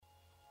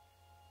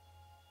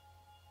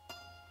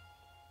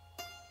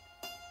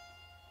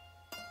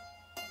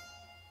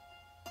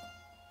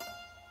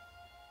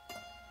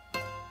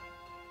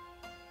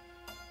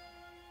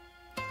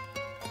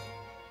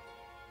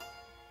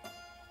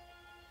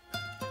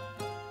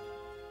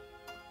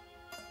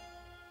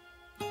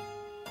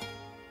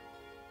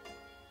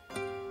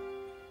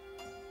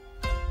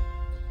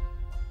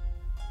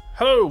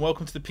Hello, and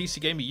welcome to the PC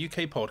Gamer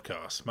UK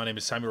podcast. My name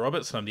is Samuel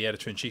Roberts, and I'm the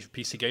editor-in-chief of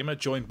PC Gamer,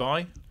 joined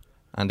by...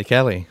 Andy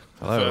Kelly.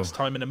 Hello. First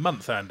time in a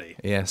month, Andy.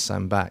 Yes,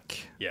 I'm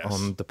back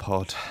on the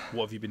pod.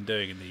 What have you been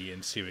doing in the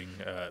ensuing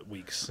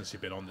weeks since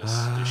you've been on this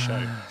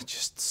show?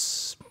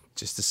 Just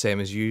the same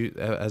as you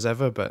as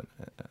ever, but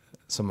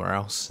somewhere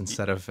else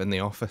instead of in the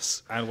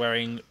office. And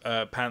wearing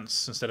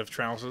pants instead of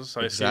trousers,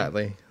 I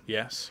Exactly. assume?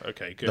 Yes,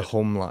 okay, good. The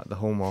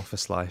home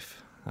office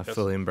life. I've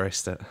fully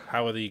embraced it.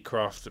 How are the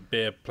craft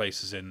beer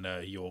places in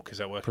York? Is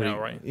that working out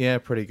right? Yeah,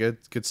 pretty good.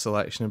 Good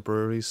selection of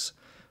breweries.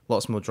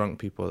 Lots more drunk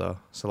people though.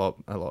 It's a lot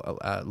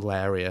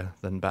lairier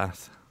than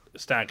Bath.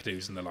 Stag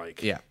do's and the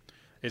like. Yeah.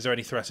 Is there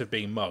any threat of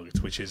being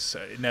mugged, which is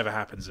it never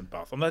happens in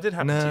Bath? That did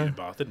happen to you in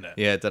Bath, didn't it?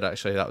 Yeah, it did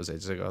actually. That was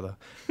ages ago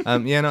though.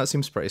 Yeah, no, it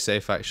seems pretty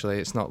safe actually.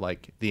 It's not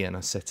like the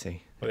inner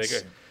city. Well, there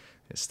you go.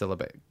 It's still a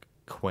bit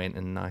quaint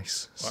and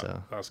nice. Well,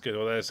 so that's good.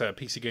 Well, there's a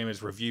PC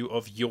Gamer's review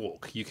of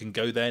York. You can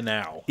go there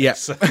now.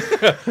 Yes.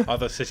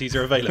 Other cities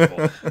are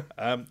available.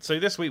 So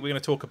this week we're going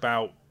to talk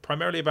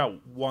primarily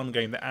about one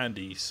game that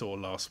Andy saw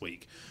last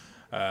week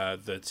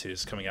that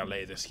is coming out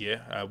later this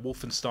year.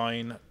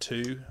 Wolfenstein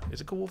II. Is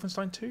it called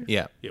Wolfenstein II?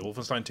 Yeah. Yeah,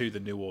 Wolfenstein II, The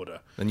New Order.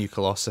 The new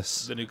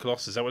Colossus. The New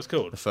Colossus, is that what it's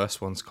called? The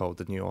first one's called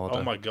The New Order.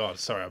 Oh my god,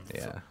 sorry.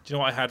 Yeah. Do you know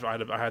what I had?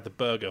 I had the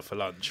burger for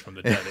lunch from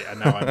the deli, and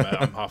now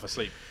I'm half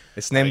asleep.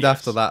 It's named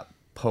after that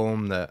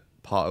poem that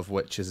part of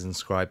which is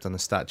inscribed on the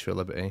Statue of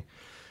Liberty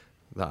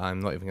that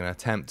I'm not even going to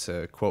attempt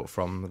to quote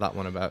from. That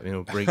one about,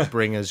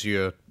 bring us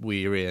you're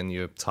weary and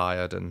you're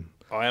tired and...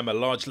 I am a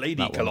large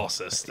lady,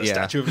 Colossus, the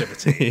Statue of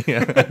Liberty.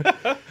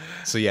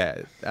 So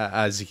yeah,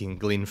 as you can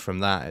glean from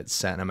that, it's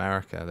set in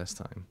America this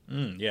time.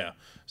 Yeah.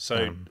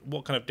 So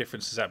what kind of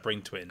difference does that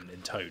bring to it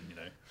in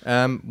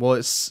tone, Well,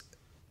 it's...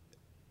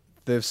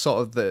 They've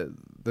sort of... The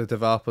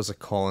developers are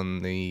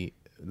calling the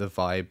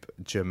vibe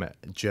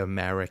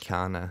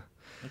Jamericana.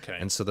 Okay.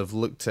 And so they've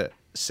looked at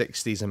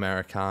 60s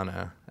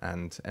Americana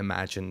and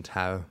imagined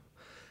how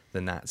the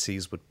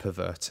Nazis would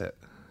pervert it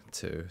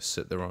to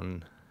suit their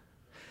own,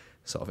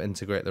 sort of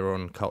integrate their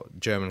own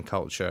German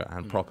culture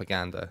and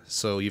propaganda.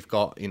 So you've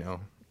got,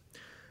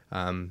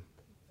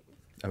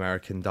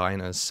 American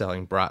diners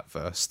selling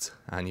bratwurst,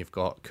 and you've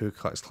got Ku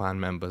Klux Klan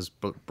members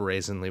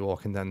brazenly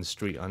walking down the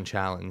street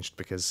unchallenged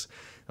because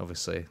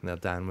obviously they're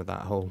down with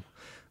that whole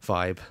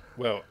vibe.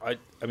 Well,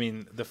 I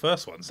mean, the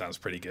first one sounds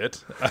pretty good.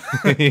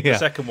 The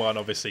second one,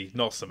 obviously,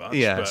 not so much.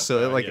 Yeah, but,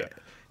 so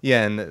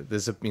and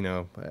there's a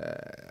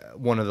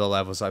one of the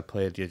levels I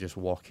played, you're just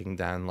walking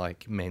down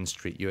like Main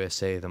Street,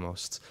 USA, the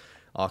most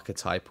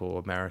archetypal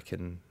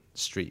American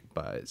street,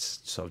 but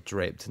it's sort of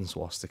draped in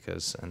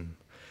swastikas, and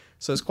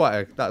so it's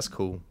that's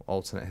cool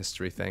alternate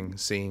history thing,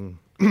 seeing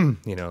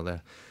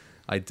the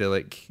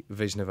idyllic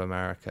vision of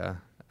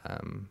America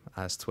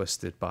as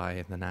twisted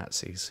by the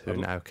Nazis who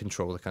now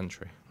control the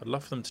country. I'd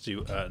love for them to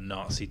do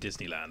Nazi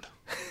Disneyland.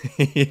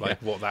 Yeah. Like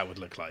what that would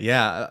look like.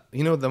 Yeah,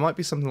 there might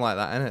be something like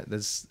that in it.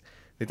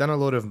 They've done a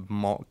lot of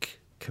mock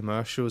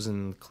commercials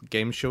and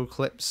game show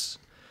clips,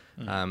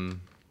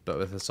 but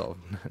with a sort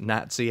of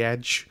Nazi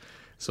edge.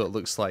 So it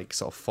looks like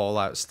sort of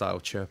Fallout style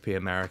chirpy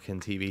American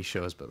TV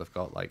shows, but they've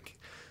got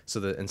so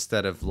that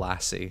instead of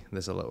Lassie,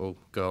 there's a little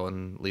girl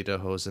in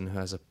lederhosen who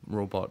has a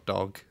robot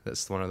dog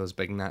that's one of those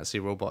big Nazi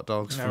robot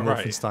dogs from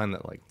Wolfenstein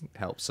that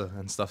helps her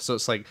and stuff. So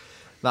it's like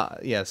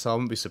that, yeah. So I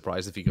wouldn't be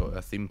surprised if you go to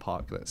a theme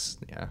park that's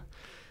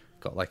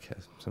got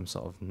some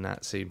sort of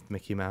Nazi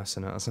Mickey Mouse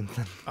in it or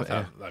something. I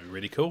thought that'd be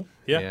really cool.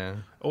 Yeah.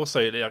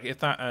 Also, if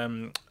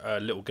that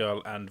little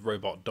girl and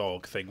robot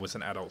dog thing was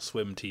an Adult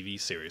Swim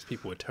TV series,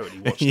 people would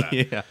totally watch that.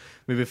 Yeah,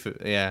 maybe if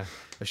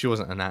she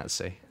wasn't a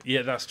Nazi.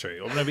 Yeah, that's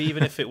true. Or maybe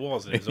even if it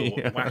was, and it was all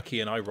wacky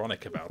and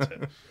ironic about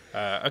it.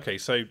 Okay,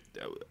 so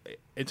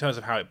in terms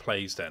of how it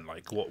plays, then,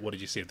 what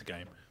did you see of the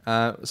game?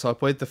 So I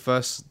played the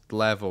first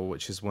level,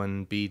 which is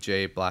when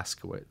B.J.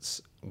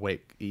 Blazkowicz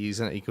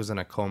he goes in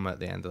a coma at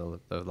the end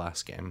of the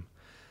last game,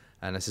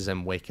 and this is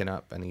him waking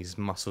up, and his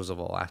muscles have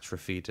all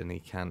atrophied, and he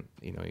can't,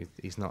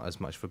 he's not as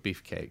much of a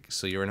beefcake.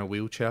 So you're in a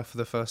wheelchair for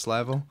the first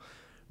level,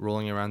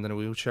 rolling around in a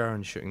wheelchair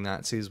and shooting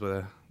Nazis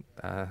with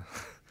a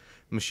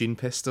machine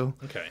pistol.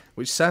 Okay.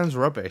 Which sounds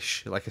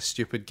rubbish, like a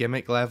stupid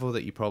gimmick level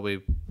that you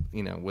probably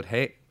would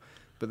hate.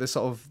 But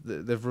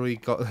they've really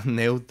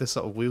nailed the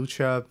sort of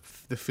wheelchair,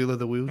 the feel of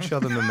the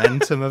wheelchair, the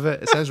momentum of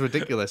it. It sounds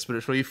ridiculous, but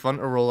it's really fun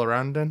to roll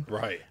around in.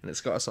 Right. And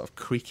it's got a sort of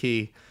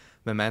creaky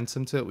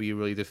momentum to it where you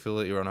really do feel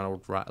like you're on an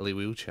old rattly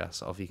wheelchair.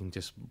 Sort of you can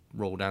just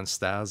roll down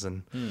stairs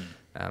and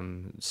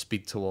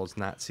speed towards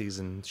Nazis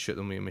and shoot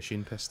them with a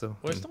machine pistol.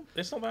 Well,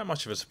 it's not that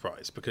much of a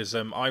surprise because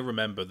I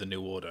remember the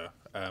New Order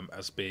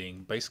as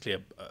being basically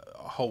a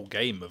whole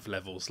game of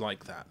levels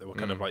like that. They were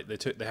kind of like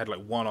they had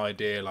one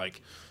idea,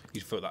 you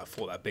fought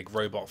that big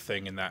robot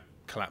thing in that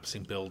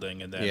collapsing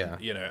building, and then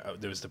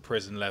there was the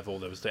prison level,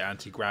 there was the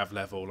anti-grav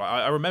level.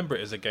 I remember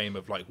it as a game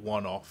of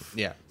one-off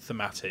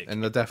thematic,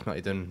 and they're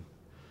definitely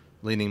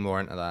leaning more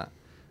into that.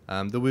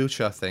 The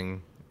wheelchair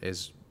thing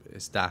is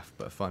daft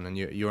but fun, and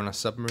you're on a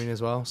submarine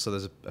as well, so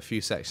there's a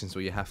few sections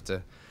where you have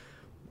to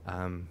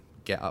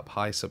get up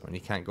high somewhere and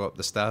you can't go up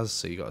the stairs,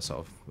 so you got to sort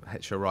of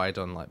hitch a ride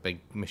on like big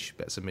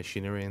bits of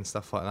machinery and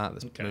stuff like that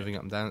that's moving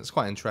up and down. It's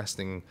quite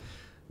interesting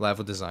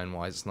level design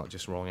wise. It's not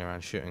just rolling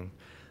around shooting.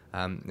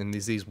 And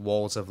there's these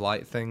walls of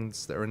light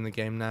things that are in the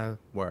game now,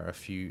 where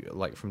if you,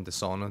 like from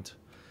Dishonored,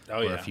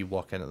 where if you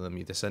walk into them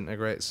you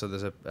disintegrate. So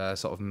there's a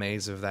sort of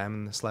maze of them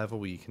in this level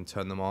where you can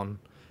turn them on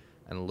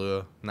and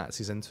lure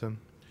Nazis into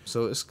them.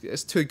 So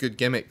it's two good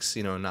gimmicks,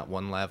 you know, in that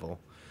one level.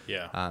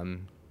 Yeah.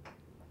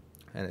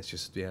 And it's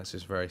just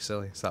very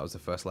silly. So that was the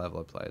first level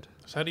I played.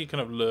 So how do you kind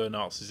of lure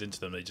Nazis into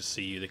them? They just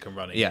see you, they come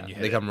running. Yeah, and you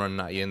hit they it. come running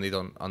at you and they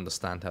don't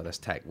understand how this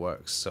tech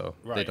works. So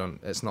Right. they don't.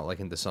 It's not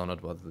like in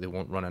Dishonored where they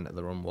won't run into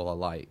their own wall of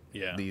light.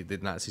 Yeah. The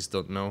Nazis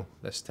don't know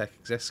this tech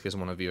exists because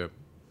one of your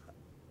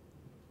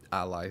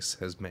allies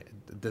has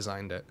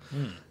designed it.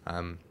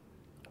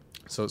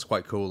 So it's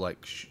quite cool,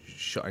 like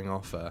shutting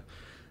off a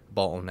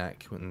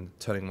bottleneck and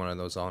turning one of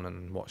those on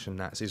and watching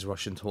Nazis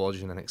rushing towards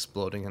you and then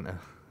exploding into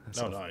a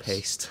sort of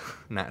paste,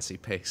 Nazi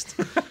paste.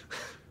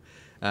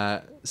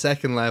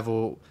 Second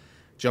level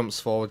jumps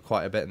forward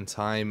quite a bit in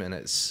time, and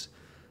it's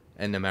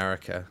in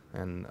America,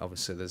 and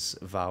obviously there's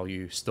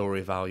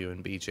story value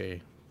in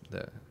BJ,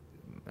 the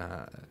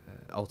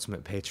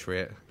ultimate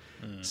patriot,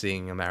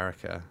 seeing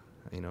America,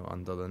 you know,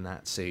 under the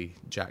Nazi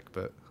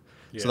jackboot.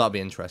 So that'll be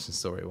interesting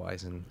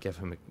story-wise and give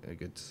him a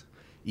good,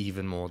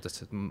 even more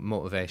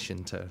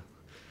motivation to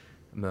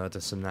murder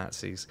some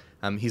Nazis.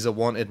 He's a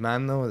wanted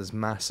man, though. There's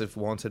massive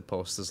wanted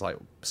posters, like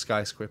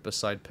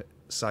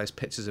skyscraper-sized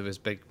pictures of his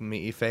big,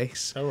 meaty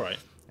face. Oh, right.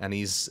 And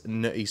he's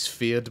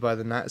feared by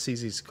the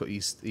Nazis.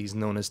 He's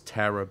known as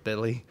Terror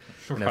Billy.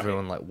 And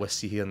everyone, like,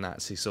 you hear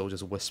Nazi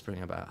soldiers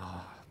whispering about,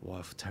 oh,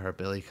 what if Terror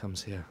Billy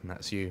comes here and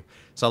that's you?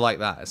 So I like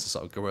that. It's a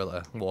sort of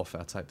guerrilla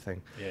warfare type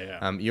thing.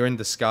 Yeah. You're in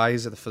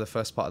disguise for the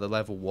first part of the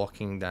level,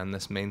 walking down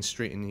this main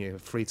street, and you're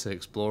free to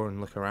explore and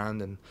look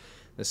around. And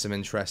there's some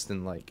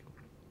interesting, like,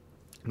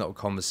 little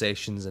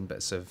conversations and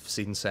bits of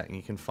scene setting.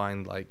 You can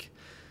find, like,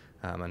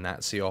 a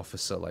Nazi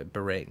officer, like,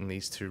 berating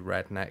these two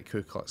redneck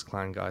Ku Klux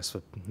Klan guys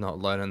for not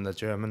learning the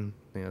German,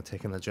 you know,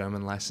 taking the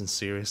German lesson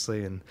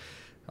seriously. And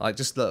like,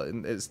 just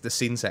the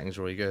scene setting's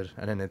really good.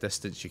 And in the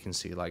distance you can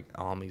see, like,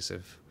 armies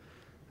of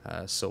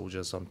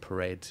soldiers on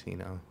parade, you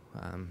know,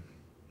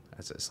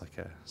 as it's like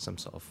some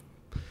sort of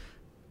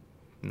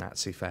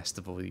Nazi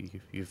festival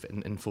you've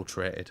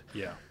infiltrated.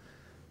 Yeah.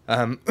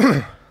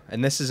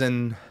 And this is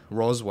in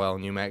Roswell,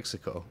 New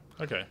Mexico.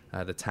 Okay.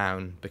 The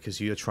town,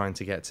 because you're trying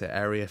to get to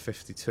Area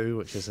 52,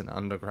 which is an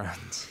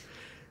underground,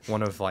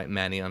 one of, like,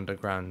 many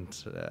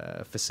underground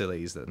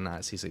facilities that the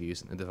Nazis are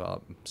using to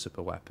develop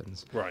super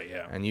weapons. Right.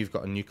 Yeah. And you've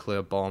got a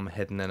nuclear bomb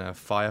hidden in a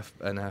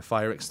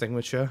fire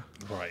extinguisher.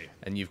 Right.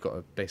 And you've got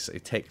to basically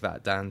take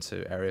that down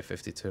to Area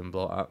 52 and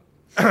blow it up.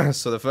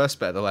 So the first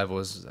bit of the level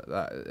is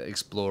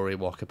explorer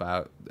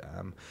walkabout.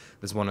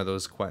 There's one of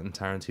those Quentin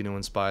Tarantino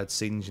inspired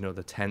scenes, you know,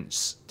 the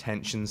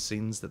tension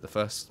scenes that the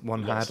first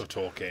one Lots had. of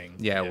talking.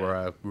 Yeah, where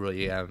a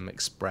really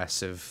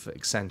expressive,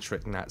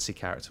 eccentric Nazi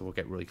character will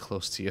get really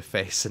close to your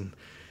face, and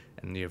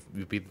you'll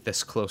be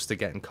this close to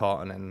getting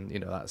caught, and then, you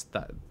know,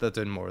 they're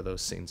doing more of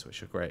those scenes,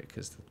 which are great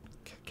because the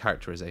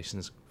characterization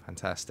is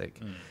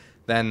fantastic.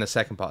 Then the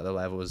second part of the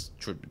level is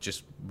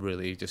just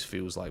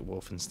feels like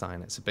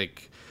Wolfenstein. It's a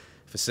big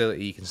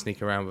facility. You can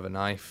sneak around with a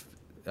knife,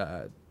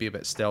 be a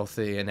bit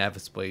stealthy.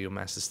 Inevitably you'll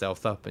mess the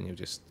stealth up and you'll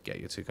just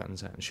get your two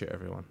guns out and shoot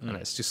everyone. And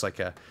it's just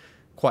like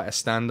quite a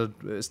standard.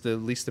 It's the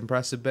least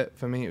impressive bit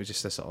for me. It was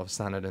just a sort of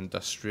standard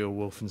industrial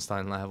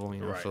Wolfenstein level,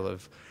 you know, full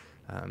of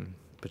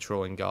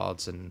patrolling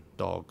guards and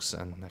dogs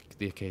and, like,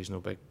 the occasional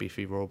big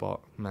beefy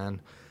robot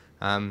man.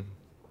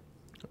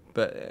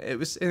 But it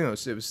was, you know,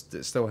 it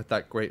still had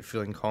that great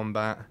feeling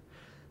combat.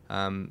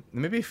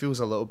 Maybe it feels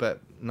a little bit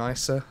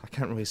nicer. I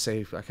can't really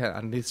say.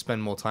 I need to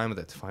spend more time with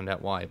it to find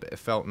out why. But it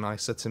felt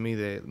nicer to me,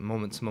 the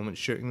moment-to-moment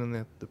shooting,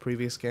 than the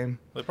previous game.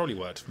 They probably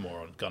worked more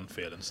on gun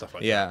feel and stuff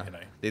like that. You know.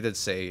 They did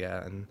say,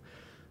 and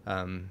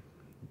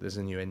there's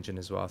a new engine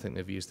as well. I think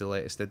they've used the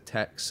latest id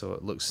tech, so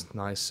it looks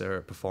nicer.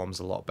 It performs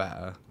a lot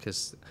better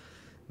because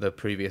the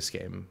previous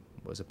game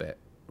was a bit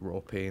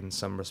ropey in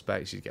some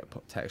respects. You'd get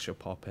texture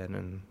pop in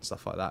and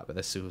stuff like that, but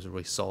this was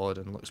really solid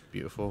and looks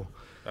beautiful.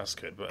 That's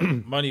good, but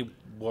my only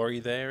worry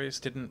there is,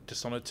 didn't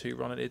Dishonored 2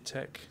 run at id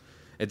Tech?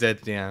 It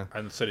did, yeah.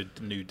 And so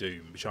did New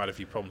Doom, which I had a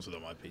few problems with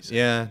on my PC.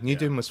 Yeah, New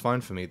Doom was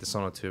fine for me.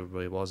 Dishonored 2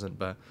 really wasn't,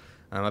 but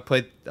I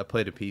played a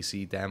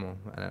PC demo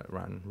and it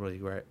ran really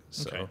great.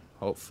 So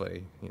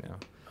hopefully, you know.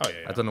 Oh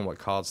yeah. I don't know what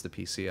cards the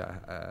PCs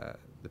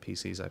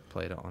I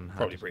played it on had.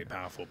 Probably pretty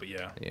powerful, but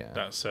yeah.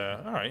 That's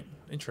all right.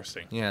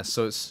 Interesting. Yeah,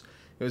 so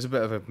it was a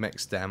bit of a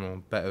mixed demo, a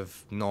bit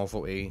of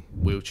novelty,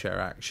 wheelchair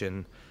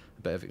action,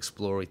 a bit of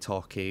explory,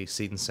 talky,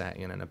 scene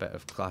setting, and a bit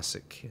of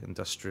classic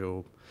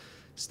industrial,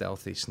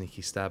 stealthy,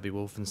 sneaky, stabby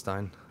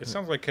Wolfenstein. It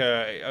sounds like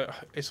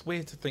it's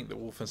weird to think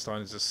that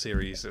Wolfenstein is a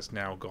series that's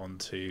now gone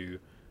to.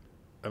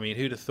 I mean,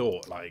 who'd have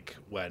thought, like,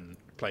 when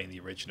playing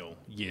the original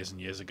years and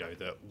years ago,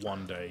 that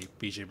one day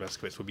BJ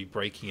Blazkowicz would be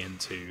breaking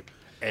into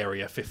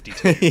Area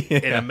 52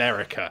 in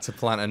America to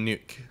plant a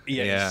nuke.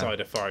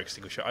 Inside a fire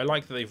extinguisher. I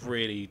like that they've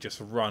really just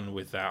run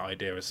with that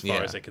idea as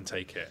far as they can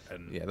take it.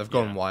 And they've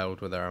gone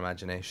wild with their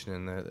imagination,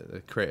 and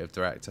the creative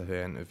director who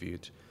I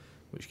interviewed,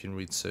 which you can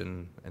read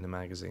soon in the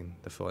magazine,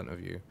 the full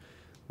interview,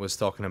 was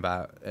talking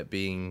about it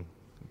being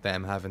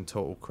them having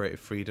total creative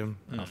freedom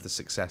after the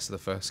success of the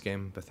first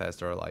game.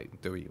 Bethesda are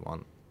like, do what you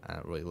want, and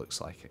it really looks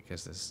like it,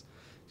 because there's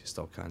just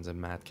all kinds of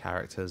mad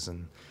characters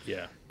and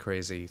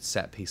crazy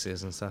set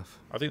pieces and stuff.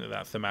 I think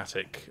that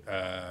thematic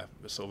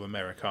sort of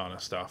Americana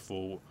stuff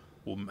will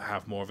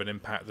have more of an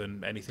impact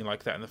than anything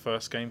like that in the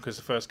first game, because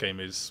the first game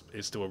is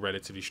still a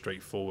relatively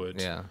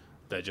straightforward.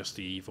 They're just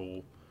the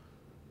evil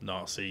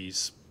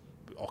Nazis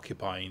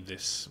occupying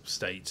this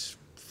state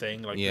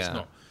thing. Like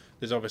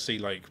there's obviously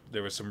like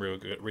there was some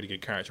really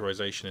good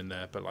characterization in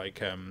there, but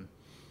like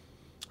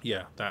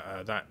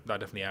that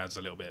definitely adds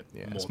a little bit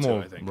more it's to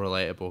more it, I think.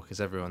 relatable, because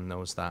everyone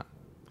knows that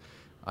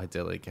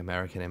idyllic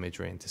American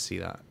imagery, and to see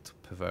that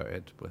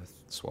perverted with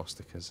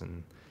swastikas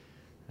and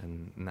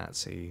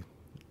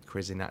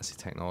crazy Nazi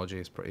technology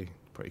is pretty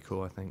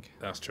cool, I think.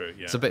 That's true.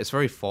 Yeah, it's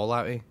very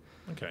Fallout-y.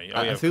 Okay.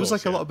 It feels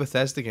like a lot of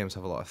Bethesda games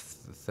have a lot of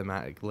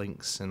thematic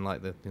links, and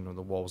like the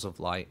the walls of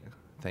light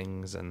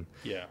things, and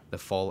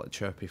the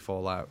chirpy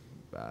Fallout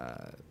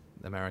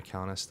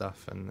Americana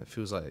stuff, and it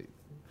feels like.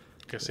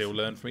 I guess they all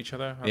learn from each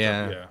other.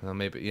 Well,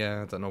 maybe.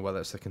 I don't know whether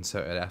it's a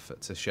concerted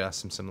effort to share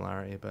some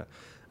similarity, but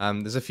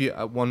there's a few.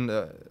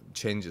 One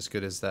change that's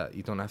good is that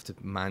you don't have to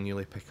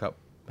manually pick up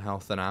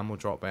health and ammo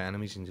dropped by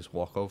enemies. You can just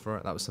walk over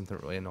it. That was something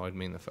that really annoyed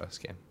me in the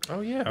first game.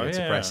 Oh yeah, you had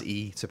to press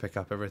E to pick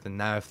up everything.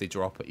 Now, if they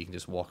drop it, you can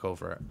just walk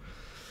over it.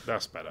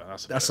 That's better.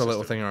 That's a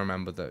little thing I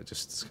remember, that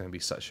it's going to be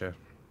such a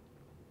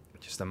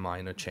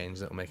minor change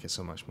that will make it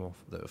so much more,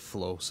 that will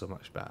flow so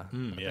much better.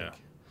 I think.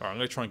 All right, I'm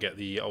going to try and get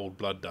the Old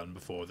Blood done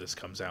before this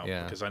comes out,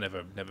 because I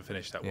never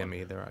finished that one. Yeah,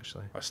 me either,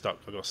 actually. I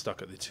got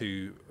stuck at the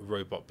two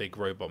big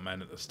robot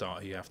men at the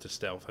start. You have to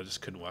stealth. I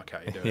just couldn't work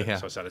out how you do it, so I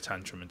just had a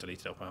tantrum and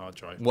deleted it off my hard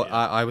drive.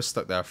 I was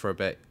stuck there for a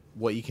bit.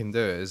 What you can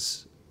do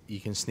is you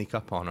can sneak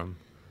up on them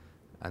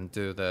and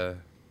do the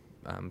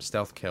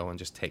stealth kill and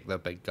just take their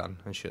big gun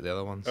and shoot the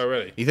other ones. Oh,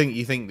 really? You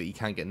think that you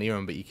can't get near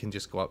them, but you can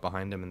just go up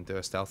behind them and do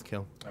a stealth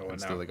kill and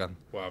steal the gun.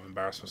 Well, I've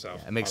embarrassed myself.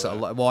 Yeah, it makes it a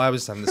lot. Well, I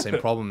was having the same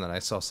problem. Then I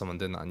saw someone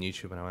doing that on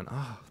YouTube, and I went,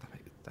 "Oh,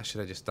 I should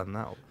have just done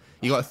that."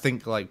 You got to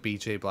think like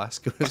BJ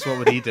Blazkowicz. What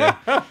would he do?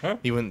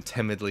 He wouldn't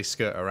timidly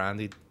skirt around.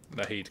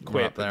 He'd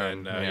quip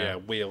and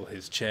then wheel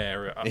his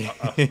chair,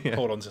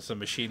 hold onto some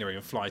machinery,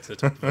 and fly to the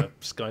top of a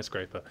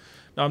skyscraper.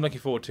 No, I'm looking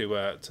forward to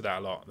that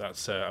a lot.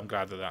 I'm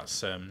glad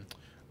that's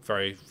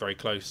very, very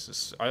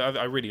close.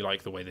 I really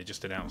like the way they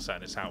just announced that,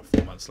 and it's out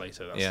 4 months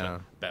later. That's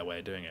a better way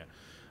of doing it.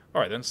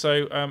 All right then.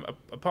 So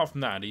apart from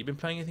that, Andy, you been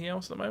playing anything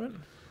else at the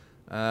moment?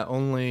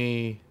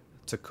 Only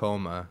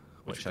Tacoma,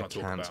 which I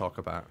can't talk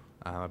about.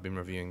 I've been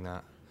reviewing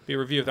that. Be a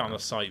review of that on the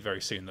site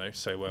very soon, though.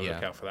 So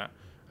look out for that.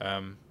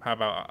 How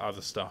about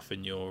other stuff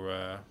in your?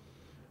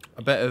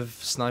 A bit of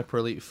Sniper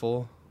Elite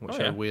 4, which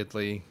I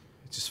weirdly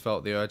just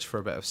felt the urge for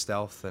a bit of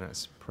stealth, and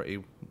it's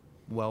pretty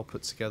well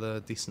put together,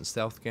 decent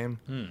stealth game.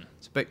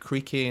 It's a bit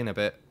creaky and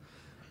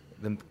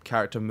the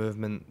character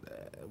movement.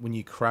 When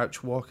you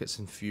crouch walk, it's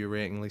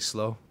infuriatingly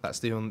slow. That's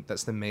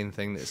the main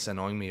thing that's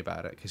annoying me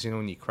about it, because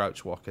when you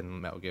crouch walk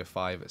in Metal Gear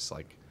 5, it's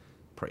like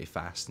pretty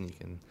fast, and you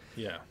can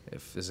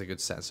if there's a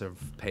good sense of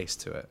pace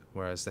to it,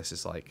 whereas this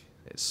is like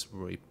it's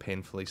really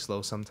painfully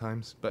slow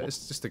sometimes, but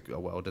it's just a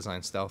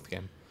well-designed stealth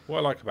game. What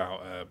I like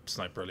about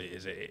Sniper Elite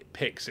is it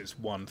picks its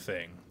one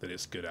thing that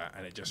it's good at,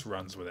 and it just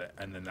runs with it,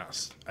 and then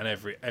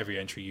every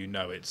entry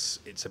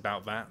it's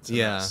about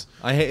that.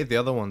 I hated the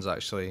other ones,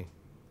 actually.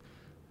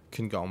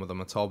 Couldn't get on with them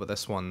at all, but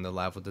this one, the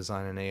level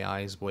design and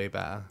AI is way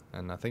better,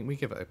 and I think we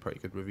give it a pretty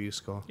good review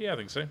score. Yeah, I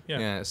think so.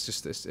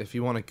 It's if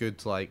you want a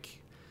good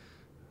like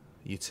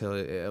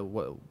utility,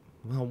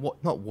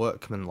 not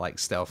workman like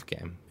stealth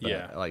game,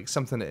 but like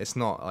something that it's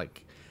not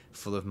like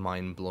full of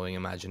mind-blowing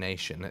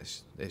imagination.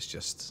 It's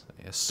just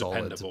a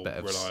solid bit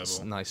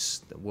of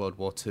nice World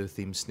War II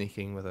themed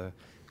sneaking with a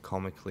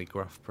comically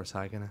gruff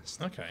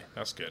protagonist. Okay,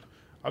 that's good.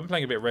 I've been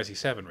playing a bit of Resi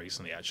 7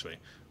 recently, actually.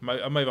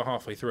 I'm over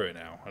halfway through it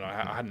now, and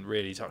I hadn't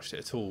really touched it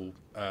at all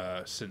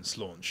since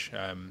launch.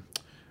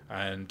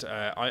 And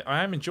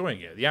I am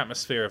enjoying it. The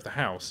atmosphere of the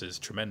house is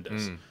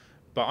tremendous,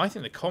 but I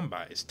think the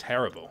combat is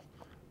terrible.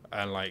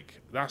 And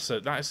like that's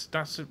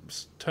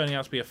turning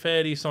out to be a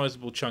fairly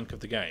sizable chunk of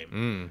the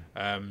game.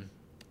 And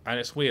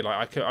it's weird.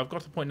 Like I've got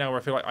to the point now where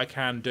I feel like I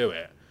can do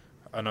it,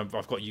 and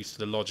I've got used to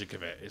the logic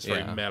of it. It's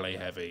very melee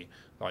heavy.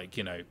 Like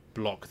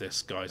block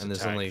this guy's and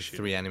attack. there's only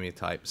 3 enemy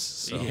types.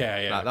 So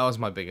that was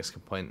my biggest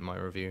complaint in my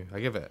review. I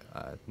give it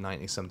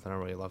 90 something. I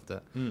really loved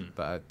it,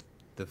 but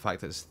the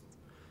fact that it's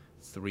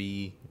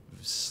 3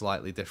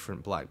 slightly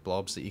different black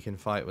blobs that you can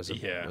fight was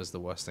the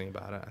worst thing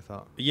about it, I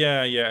thought.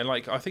 Yeah, and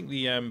like I think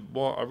the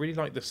I really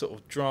like the sort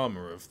of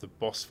drama of the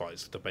boss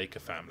fights of the Baker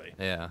family.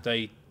 Yeah.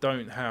 They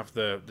don't have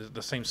the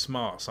same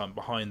smarts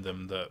behind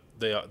them that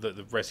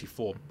the Resi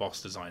 4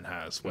 boss design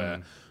has,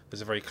 where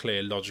there's a very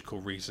clear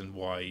logical reason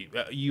why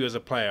you as a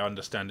player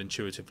understand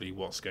intuitively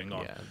what's going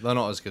on. Yeah, they're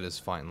not as good as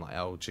fighting like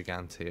El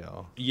Gigante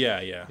or...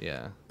 Yeah.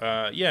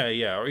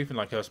 Yeah. Or even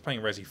like I was playing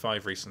Resi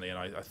 5 recently, and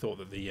I thought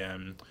that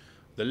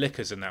the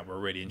lickers in that were a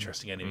really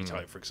interesting enemy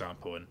type, for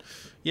example. And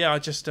yeah, I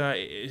just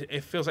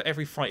it feels like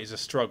every fight is a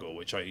struggle,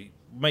 which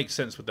makes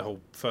sense with the whole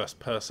first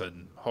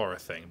person horror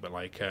thing. But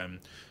like,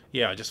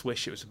 I just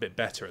wish it was a bit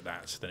better at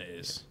that than it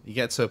is. You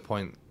get to a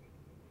point,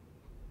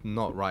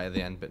 not right at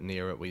the end, but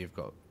near it, where you've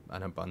got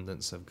an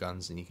abundance of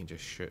guns and you can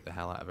just shoot the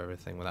hell out of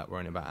everything without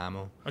worrying about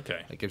ammo.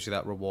 Okay. It gives you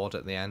that reward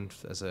at the end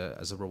as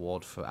a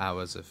reward for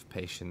hours of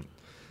patient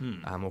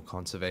ammo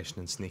conservation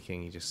and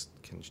sneaking. You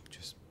can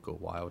just go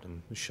wild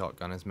and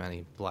shotgun as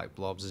many black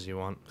blobs as you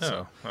want. Oh,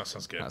 so that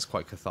sounds good. That's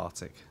quite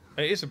cathartic.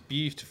 It is a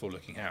beautiful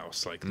looking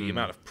house. Like the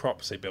amount of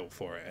props they built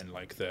for it, and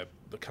like the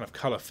kind of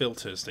color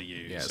filters they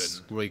use. Yeah,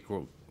 it's really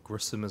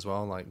gruesome as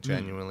well. Like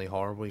genuinely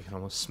horrible. You can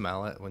almost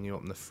smell it when you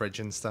open the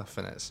fridge and stuff,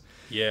 and it's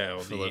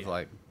full of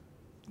like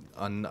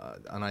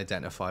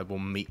unidentifiable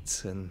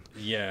meat and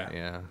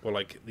or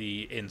like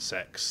the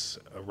insects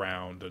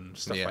around and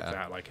stuff like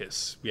that. Like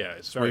it's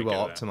very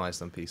well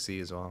optimized on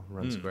PC as well.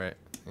 Runs great.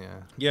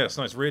 Yeah, it's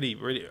nice. Really,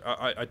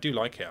 I do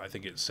like it. I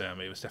think it was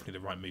definitely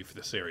the right move for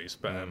the series.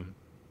 But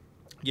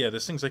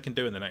there's things they can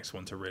do in the next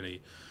one to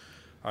really,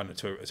 I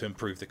don't know, to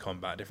improve the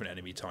combat, different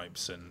enemy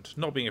types, and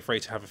not being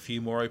afraid to have a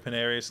few more open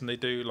areas than they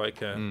do.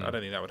 Like I don't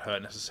think that would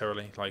hurt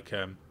necessarily. Like,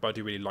 but I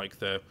do really like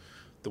the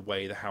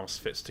way the house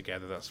fits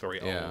together. That's very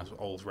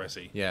old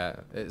Resi. Yeah,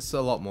 it's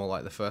a lot more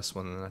like the first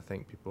one than I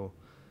think people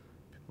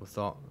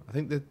thought. I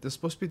think they're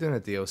supposed to be doing a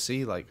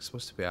DLC, like it's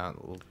supposed to be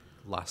out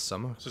last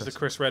summer. So it's the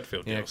Chris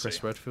Redfield DLC. Yeah,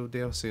 Chris Redfield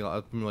DLC.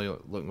 Like, I'm really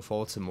looking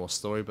forward to more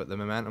story, but the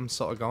momentum's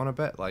sort of gone a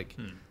bit. Like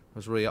I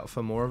was really up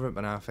for more of it,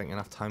 but now I think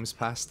enough time's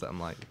passed that I'm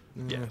like...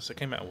 So it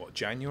came out, what,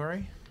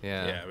 January?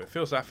 Yeah, it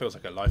feels like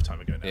a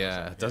lifetime ago now.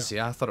 Yeah, it does.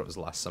 Yeah, I thought it was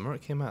last summer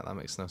it came out. That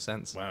makes no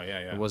sense. Wow,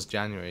 yeah. It was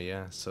January,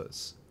 yeah, so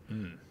it's...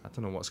 I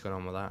don't know what's going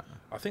on with that.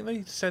 I think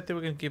they said they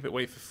were going to give it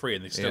away for free,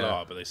 and they still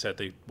are, but they said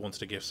they wanted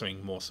to give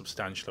something more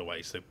substantial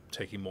away, so they're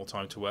taking more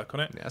time to work on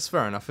it. Yeah, that's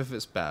fair enough. If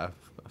it's better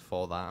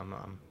for that,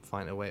 I'm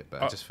fine to wait,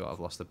 but I just feel I've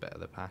lost a bit of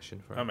the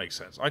passion for it. That makes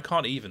sense. I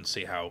can't even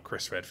see how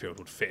Chris Redfield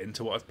would fit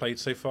into what I've played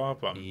so far,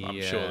 but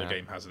I'm sure the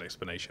game has an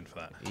explanation for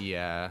that.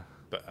 Yeah.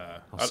 But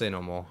I'll say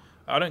no more.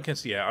 I don't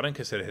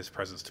consider his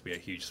presence to be a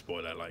huge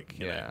spoiler. Like,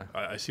 you know,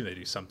 I assume they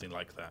do something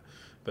like that.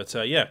 But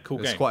cool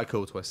game. It's quite a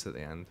cool twist at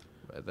the end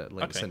that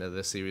links into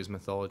the series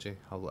mythology.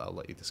 I'll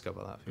let you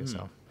discover that for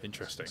yourself.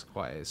 Interesting.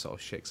 It sort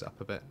of shakes up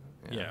a bit.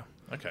 Yeah.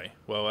 Okay.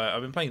 Well,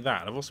 I've been playing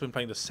that, and I've also been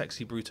playing the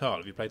Sexy Brutale.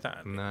 Have you played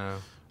that? No.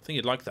 I think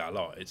you'd like that a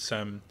lot. It's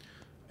when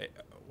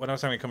I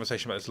was having a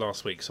conversation about this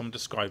last week, someone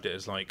described it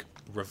as like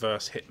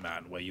reverse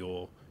Hitman, where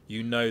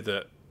you know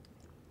that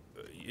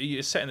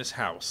you're set in this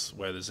house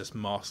where there's this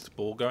masked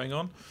ball going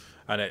on,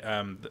 and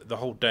it, the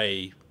whole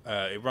day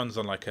it runs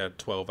on like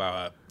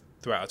throughout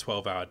a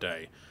 12-hour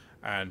day.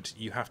 And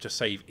you have to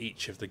save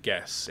each of the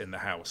guests in the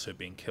house who are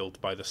being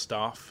killed by the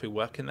staff who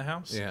work in the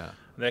house. Yeah,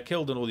 and they're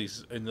killed in all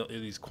these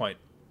quite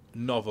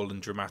novel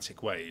and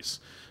dramatic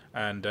ways.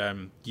 And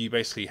you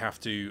basically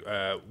have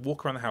to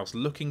walk around the house,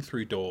 looking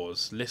through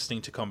doors,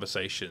 listening to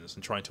conversations,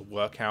 and trying to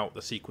work out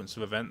the sequence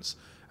of events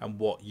and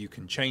what you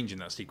can change in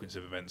that sequence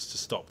of events to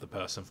stop the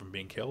person from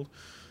being killed.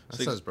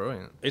 That sounds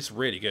brilliant. It's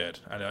really good.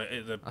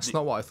 And that's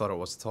not what I thought it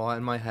was at all.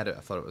 In my head, I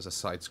thought it was a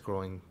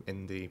side-scrolling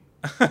indie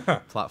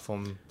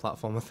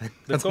platformer thing.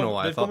 I don't know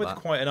why I thought that. They've gone with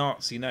quite an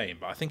artsy name,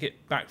 but I think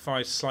it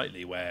backfires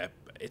slightly where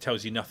it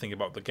tells you nothing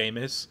about the game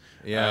is.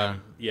 Yeah.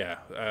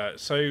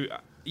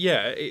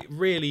 It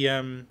really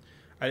and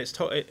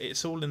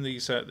it's all in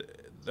these.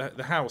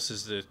 The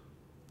house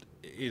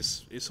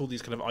it's all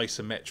these kind of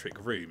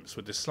isometric rooms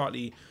with this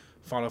slightly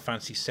Final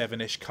Fantasy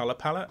VII-ish color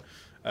palette.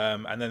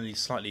 And then these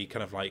slightly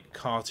kind of like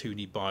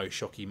cartoony,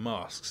 Bioshocky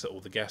masks that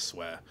all the guests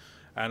wear.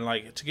 And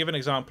like to give an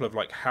example of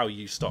like how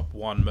you stop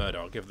one murder,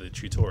 I'll give the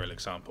tutorial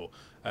example.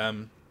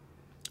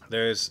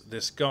 There's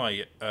this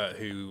guy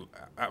who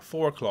at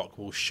 4:00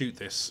 will shoot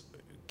this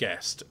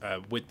guest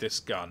with this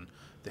gun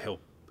that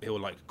he'll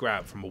like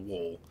grab from a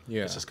wall.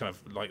 Yeah. It's just kind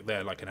of like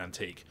there like an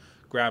antique.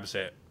 Grabs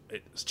it,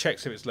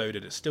 checks if it's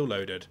loaded. It's still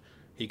loaded.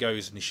 He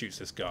goes and he shoots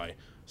this guy.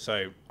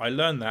 So I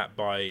learned that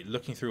by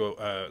looking through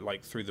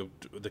through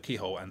the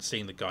keyhole and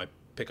seeing the guy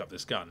pick up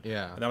this gun.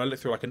 Yeah. And then I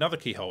looked through like another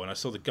keyhole and I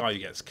saw the guy who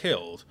gets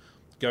killed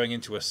going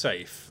into a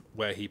safe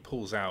where he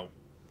pulls out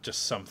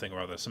just something or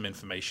other, some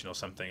information or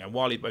something. And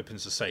while he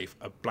opens the safe,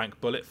 a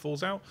blank bullet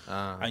falls out.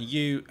 And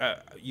you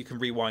can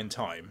rewind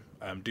time,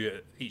 do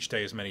it each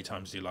day as many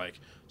times as you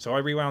like. So I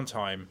rewound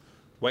time,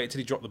 waited till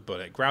he dropped the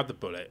bullet, grabbed the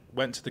bullet,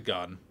 went to the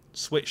gun,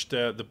 switched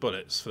the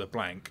bullets for the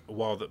blank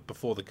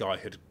before the guy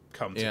had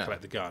come to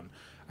collect the gun.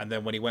 And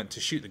then when he went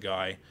to shoot the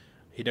guy,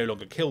 he no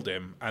longer killed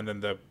him, and then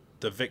the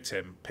the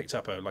victim picked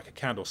up a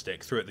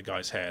candlestick, threw it at the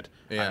guy's head,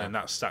 Yeah. and then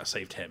that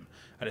saved him.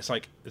 And it's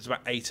like there's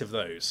about 8 of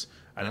those,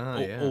 and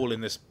yeah. all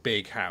in this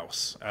big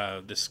house,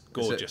 this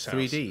gorgeous house.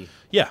 3D?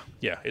 Yeah,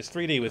 it's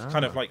 3D with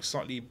kind of like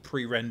slightly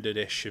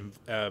pre-rendered-ish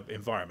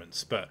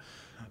environments. But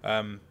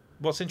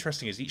what's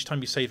interesting is each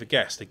time you save a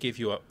guest, they give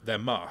you their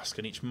mask,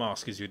 and each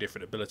mask gives you a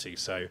different ability.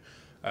 So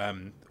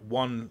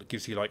one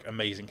gives you like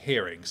amazing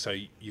hearing, so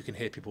you can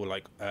hear people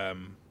like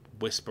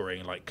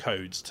whispering like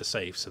codes to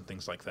safes and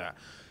things like that.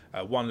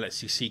 One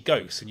lets you see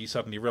ghosts, and you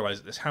suddenly realise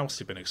that this house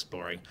you've been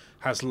exploring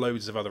has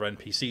loads of other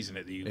NPCs in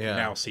it that you can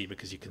now see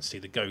because you can see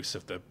the ghosts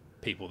of the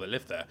people that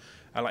live there.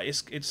 And like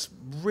it's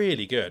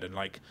really good, and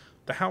like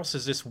the house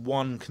is this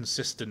one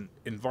consistent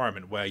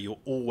environment where you'll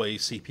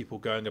always see people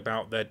going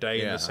about their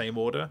day in the same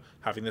order,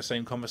 having the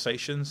same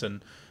conversations,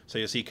 and so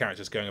you'll see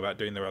characters going about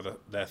doing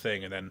their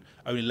thing, and then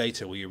only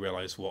later will you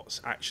realise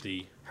what's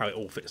actually how it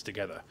all fits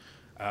together.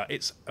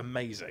 It's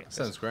amazing.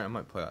 Sounds great. I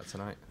might play that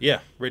tonight. Yeah,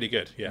 really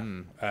good. Yeah,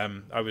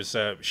 I was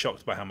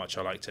shocked by how much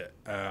I liked it.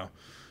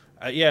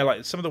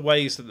 Like some of the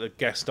ways that the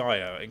guests die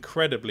are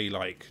incredibly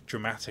like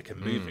dramatic and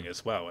moving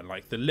as well, and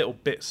like the little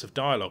bits of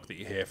dialogue that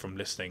you hear from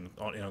listening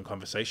on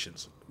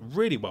conversations,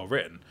 really well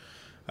written.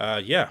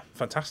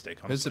 Fantastic.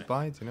 Honestly. Who's it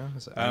by? Do you know?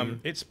 Is it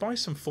it's by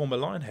some former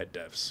Lionhead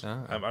devs.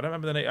 I don't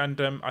remember the name,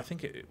 and I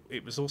think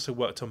it was also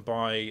worked on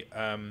by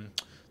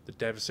the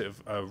devs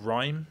of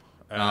Rhyme.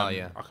 I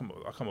can't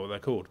remember what they're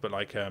called, but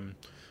like,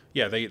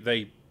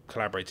 they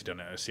collaborated on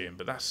it, I assume.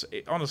 But that's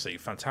honestly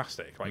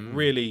fantastic. Like,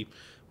 really,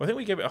 well, I think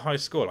we gave it a high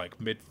score, like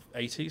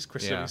mid-80s.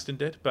 Chris Livingston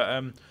did, but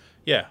I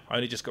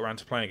only just got around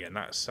to playing it, and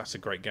that's a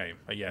great game.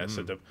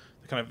 So the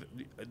kind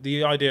of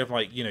the idea of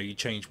like you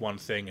change one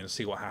thing and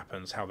see what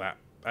happens, how that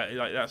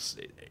that's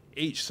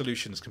each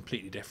solution is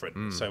completely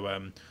different. So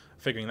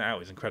figuring that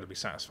out is incredibly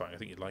satisfying. I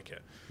think you'd like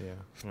it. Yeah,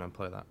 I'm gonna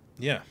play that.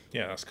 Yeah,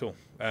 that's cool.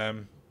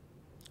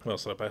 What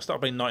else did I play? I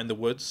started playing Night in the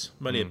Woods.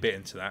 I'm only a bit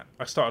into that.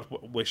 I started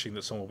wishing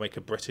that someone would make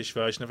a British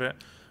version of it,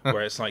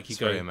 where it's like it's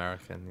very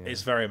American. Yeah.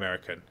 It's very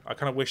American. I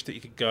kind of wish that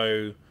you could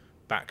go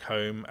back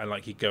home and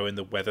like you go in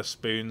the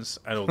Weatherspoons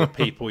and all the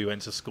people you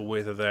went to school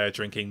with are there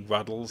drinking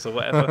Ruddles or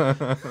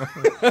whatever.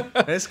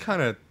 It's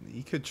kind of,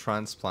 you could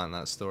transplant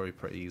that story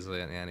pretty easily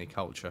into any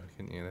culture,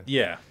 couldn't you?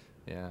 Yeah.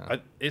 Yeah.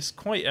 It's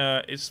quite.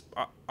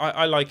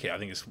 I like it. I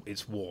think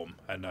it's warm,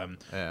 and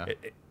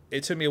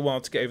it took me a while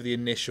to get over the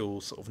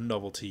initial sort of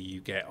novelty you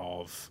get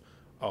of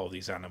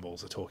these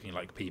animals are talking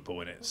like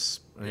people, and it's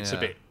a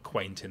bit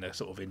quaint in a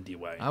sort of indie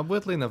way. I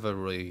weirdly never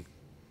really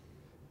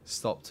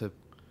stopped to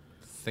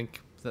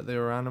think that they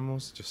were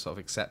animals, just sort of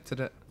accepted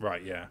it.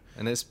 Right, yeah.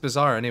 And it's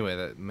bizarre anyway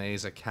that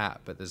May's a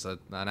cat, but there's an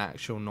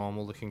actual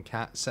normal looking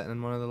cat sitting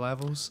in one of the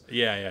levels.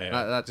 Yeah.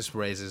 That just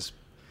raises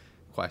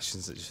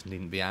questions that just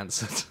needn't be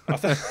answered.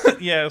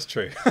 Yeah, that's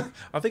true.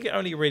 I think it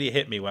only really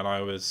hit me when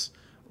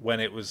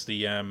it was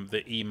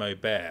the emo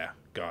bear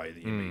guy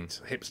that you meet,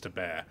 hipster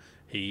bear.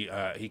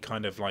 He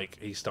kind of like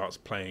he starts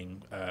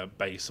playing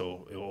bass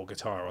or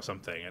guitar or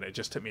something, and it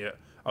just took me.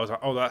 I was like,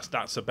 oh,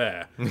 that's a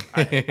bear,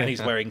 and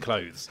he's wearing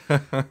clothes.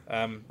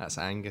 That's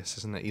Angus,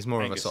 isn't it? He's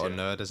more Angus, of a sort of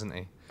nerd, isn't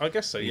he? I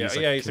guess so.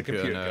 Yeah, he's a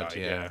computer nerd,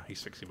 guy. Yeah,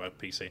 he's fixing my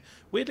PC.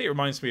 Weirdly, it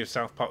reminds me of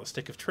South Park: The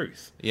Stick of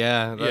Truth.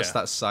 Yeah, that's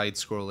that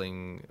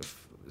side-scrolling,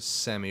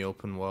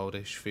 semi-open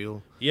world-ish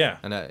feel. Yeah,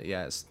 and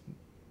it's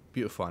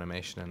beautiful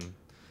animation and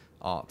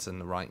art,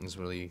 and the writing's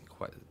really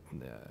quite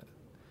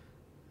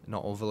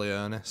not overly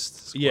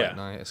earnest. It's quite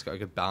nice. It's got a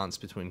good balance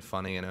between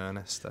funny and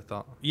earnest, I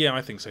thought. Yeah,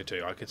 I think so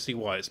too. I could see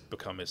why it's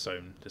become its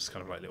own, this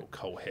kind of like little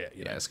cult hit.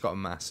 You know? It's got a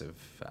massive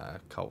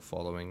cult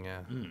following.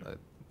 Yeah,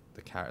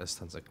 the characters,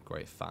 tons of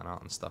great fan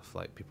art and stuff.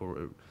 Like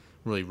people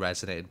really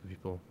resonated with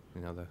people.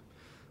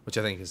 Which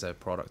I think is a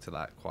product of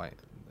that quite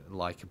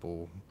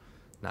likable,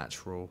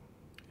 natural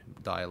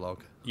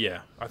dialogue.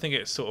 Yeah, I think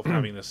it's sort of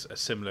having a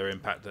similar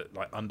impact that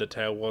like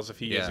Undertale was a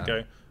few years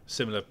ago.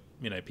 Similar,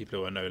 people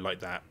who I know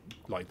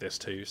like this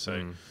too.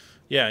 So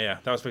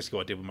that was basically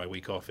what I did with my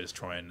week off, is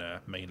try and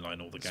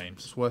mainline all the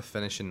games. It's worth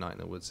finishing Night in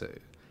the Woods.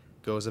 It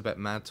goes a bit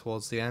mad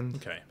towards the end.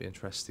 Okay, be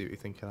interested to see what you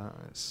think of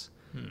that.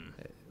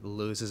 It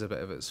loses a bit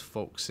of its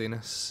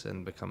folksiness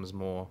and becomes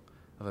more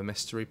of a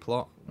mystery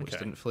plot, which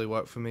didn't fully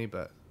work for me.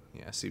 But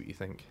see what you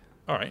think.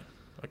 All right.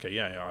 Okay,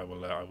 I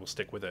will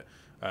stick with it.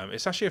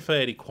 It's actually a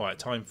fairly quiet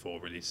time for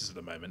releases at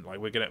the moment. Like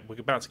we're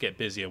about to get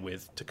busier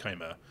with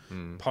Tacoma.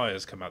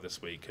 Pyre's come out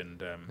this week,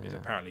 and it's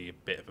apparently a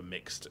bit of a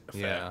mixed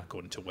affair,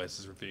 according to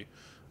Wes's review.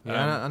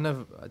 I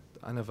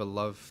never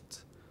loved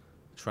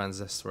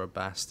Transistor or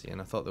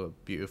Bastion. I thought they were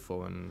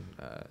beautiful and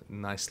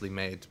nicely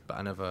made, but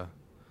I never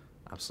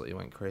absolutely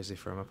went crazy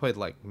for them. I played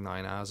like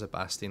 9 hours of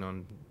Bastion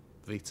on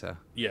Vita.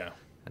 Yeah.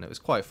 And it was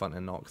quite fun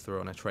to knock through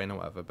on a train or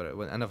whatever, but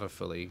I never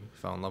fully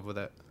fell in love with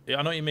it. Yeah,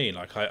 I know what you mean.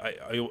 Like,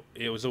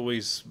 it was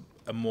always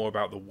more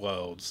about the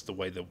worlds, the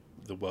way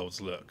the worlds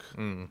look.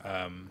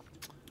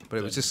 But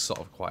it was just sort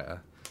of quite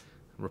a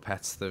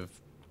repetitive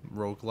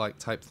roguelike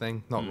type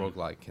thing. Not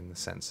roguelike in the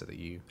sense that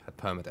you had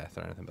permadeath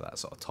or anything, but that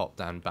sort of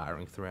top-down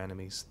battering through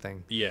enemies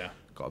thing. Yeah.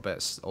 Got a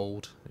bit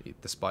old,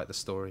 despite the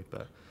story,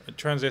 but...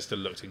 Transistor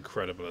looked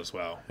incredible as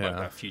well. Like Yeah.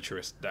 that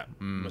futurist, that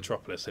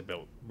metropolis they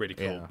built, really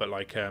cool. Yeah. But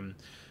like,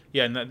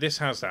 yeah, and this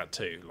has that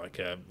too. Like,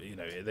 you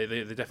know,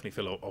 they definitely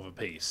feel of a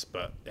piece,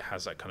 but it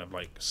has that kind of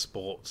like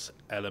sports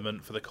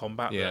element for the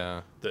combat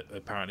that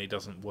apparently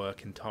doesn't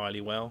work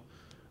entirely well.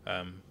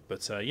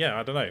 But yeah,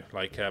 I don't know.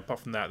 Like, apart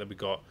from that, then we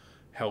got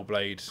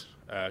Hellblade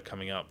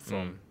coming up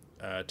from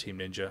Team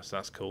Ninja, so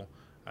that's cool.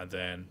 And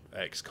then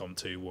XCOM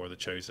 2, War of the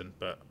Chosen.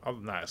 But other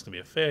than that, it's going to be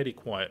a fairly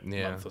quiet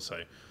month or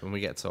so. When we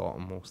get to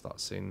autumn, we'll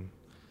start seeing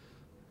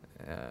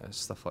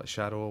stuff like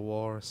Shadow of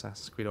War,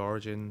 Assassin's Creed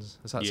Origins.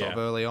 Is that sort of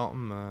early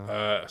autumn?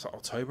 It's like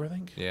October, I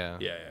think. Yeah.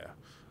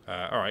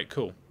 All right,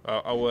 cool.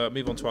 I'll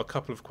move on to our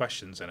couple of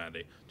questions then,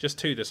 Andy. Just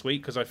 2 this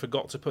week, because I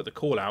forgot to put the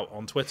call out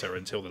on Twitter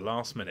until the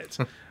last minute.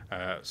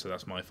 So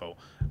that's my fault.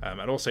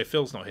 And also,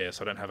 Phil's not here,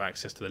 so I don't have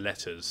access to the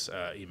letters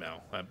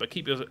email. But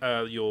keep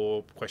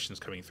your questions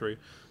coming through.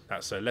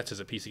 That's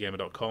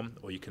letters@pcgamer.com,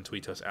 or you can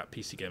tweet us at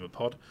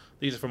PCGamerPod.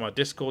 These are from our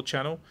Discord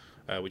channel,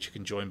 which you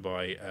can join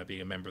by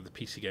being a member of the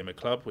PC Gamer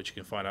Club, which you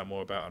can find out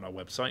more about on our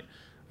website.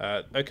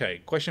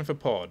 Okay, question for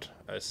Pod.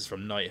 This is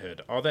from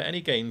Knighthood. Are there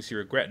any games you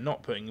regret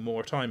not putting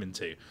more time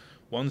into?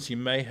 Ones you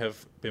may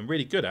have been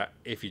really good at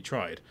if you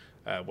tried,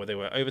 where they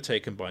were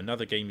overtaken by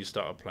another game you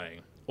started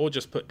playing, or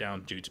just put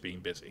down due to being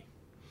busy?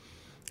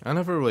 I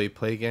never really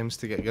play games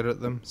to get good at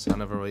them, so I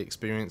never really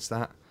experienced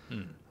that.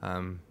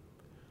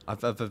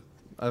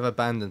 I've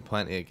abandoned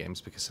plenty of games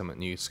because something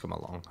new's come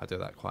along. I do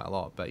that quite a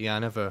lot, but yeah, I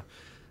never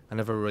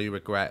really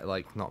regret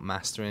like not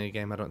mastering a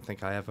game. I don't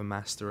think I ever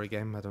master a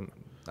game.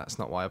 That's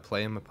not why I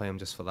play them. I play them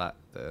just for that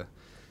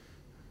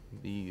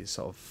the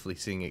sort of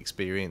fleeting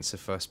experience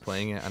of first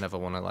playing it. I never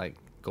want to like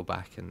go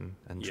back and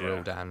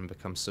drill down and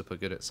become super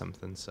good at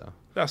something. So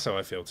that's how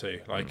I feel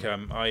too. Like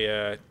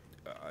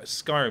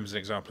Skyrim's an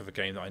example of a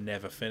game that I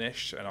never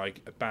finished, and I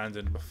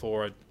abandoned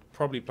before I'd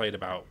probably played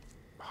about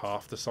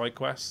half the side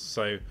quests.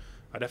 So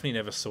I definitely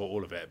never saw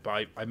all of it,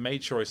 but I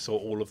made sure I saw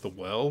all of the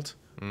world.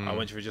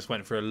 I just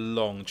went for a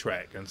long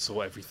trek and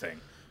saw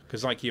everything.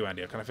 Because like you,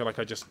 Andy, I kind of feel like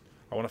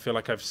I want to feel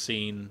like I've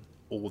seen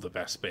all the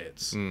best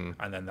bits, and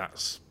then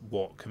that's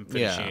what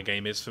finishing a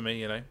game is for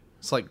me, you know?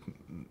 It's like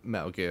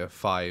Metal Gear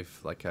 5,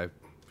 like I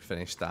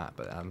finished that,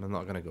 but I'm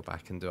not going to go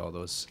back and do all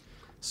those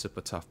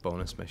super tough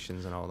bonus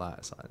missions and all that.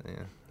 It's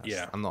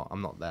like, I'm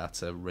not there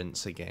to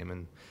rinse a game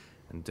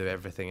and do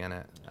everything in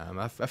it.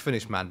 I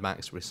finished Mad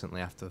Max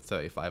recently after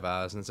 35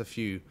 hours, and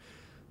there's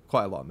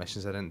quite a lot of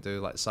missions I didn't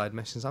do, like side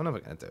missions. I'm never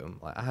going to do them.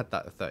 Like I had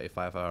that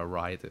 35-hour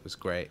ride. It was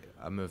great.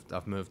 I've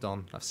moved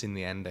on. I've seen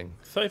the ending.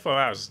 35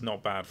 hours is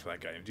not bad for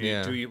that game.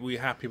 Were you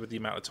happy with the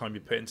amount of time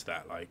you put into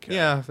that? Like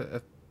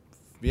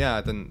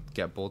I didn't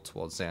get bored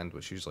towards the end,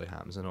 which usually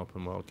happens in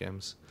open world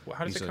games. Well,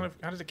 how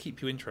does it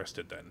keep you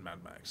interested then,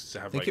 Mad Max? Does it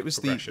have, I think it was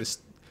progression?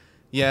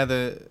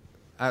 the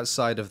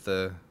outside of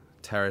the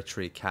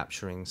territory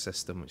capturing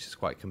system, which is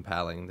quite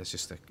compelling. There's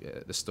just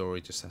the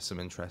story just has some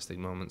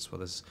interesting moments where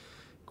there's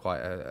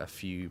quite a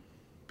few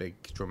big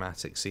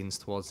dramatic scenes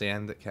towards the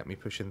end that kept me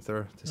pushing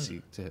through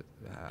to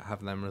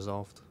have them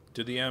resolved.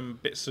 Do the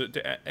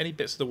any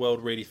bits of the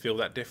world really feel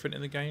that different in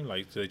the game?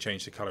 Like, do they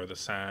change the color of the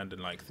sand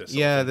and like the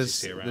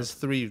there's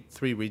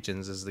three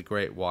regions. There's the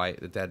Great White,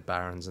 the Dead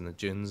Barrens, and the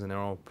Dunes, and they're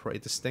all pretty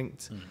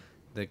distinct.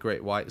 The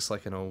Great White's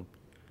like an old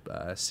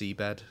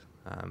seabed.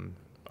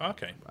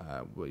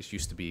 Which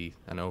used to be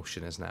an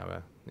ocean is now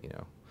a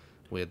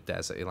weird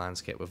deserty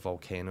landscape with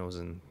volcanoes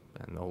and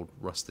old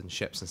rusting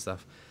ships and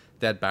stuff.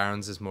 Dead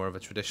Barrens is more of a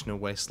traditional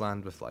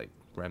wasteland with like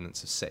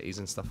remnants of cities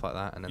and stuff like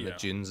that, and then the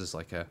Dunes is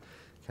like a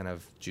kind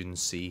of Dune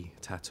Sea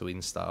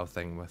Tatooine style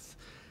thing with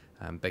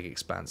big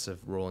expanse of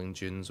rolling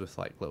dunes with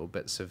like little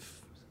bits of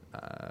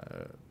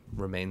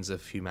remains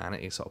of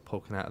humanity sort of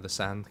poking out of the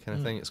sand kind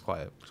of thing. It's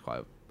quite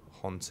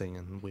haunting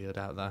and weird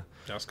out there.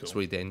 That's cool. It's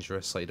really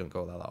dangerous, so you don't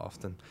go there that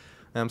often.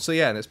 And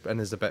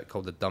there's a bit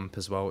called the Dump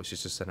as well, which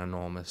is just an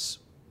enormous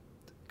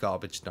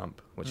garbage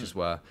dump, which is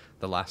where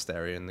the last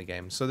area in the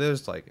game. So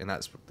there's like, and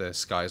that's the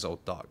sky's all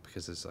dark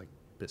because there's like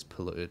it's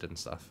polluted and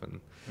stuff, and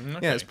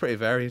it's pretty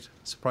varied,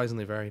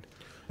 surprisingly varied.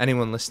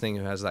 Anyone listening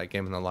who has that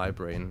game in the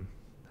library and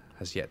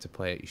has yet to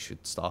play it, you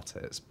should start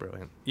it. It's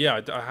brilliant.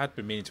 Yeah, I had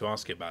been meaning to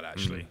ask you about it,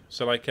 actually.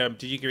 So like,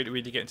 did you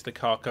really get into the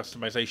car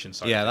customization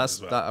side? Yeah, as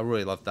well? that I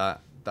really loved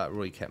that. That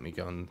really kept me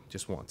going.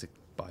 Just wanted to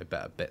buy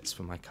better bits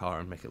for my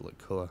car and make it look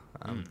cooler.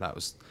 That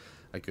was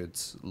a good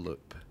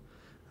loop.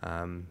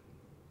 And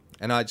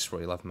I just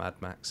really love Mad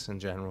Max in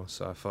general,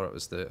 so I thought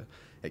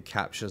it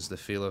captures the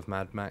feel of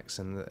Mad Max,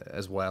 and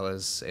as well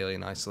as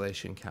Alien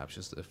Isolation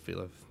captures the feel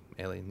of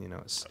Alien.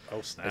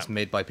 It's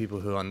made by people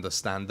who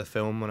understand the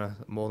film on a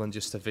more than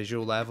just a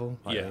visual level.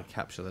 They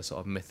capture the sort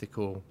of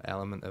mythical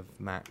element of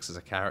Max as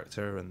a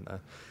character, and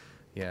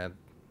the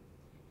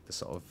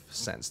sort of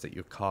sense that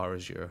your car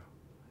is your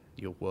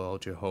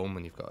world, your home,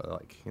 and you've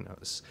got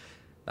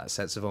that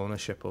sense of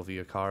ownership over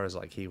your car, as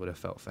like he would have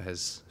felt for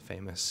his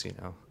famous,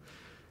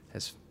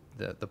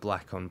 the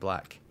black on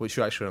black, which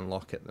you actually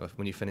unlock it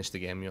when you finish the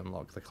game. You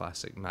unlock the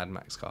classic Mad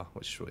Max car,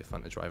 which is really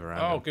fun to drive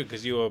around. Oh, in. good,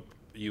 because you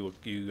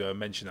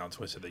mentioned on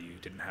Twitter that you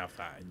didn't have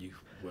that, and you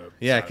were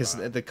because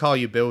the car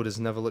you build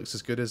never looks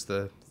as good as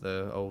the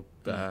old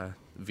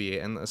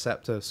V8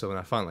 Interceptor. So when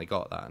I finally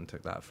got that and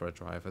took that for a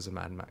drive as a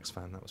Mad Max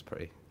fan, that was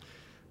pretty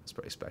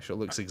special. It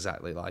looks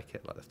exactly like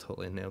it. Like they've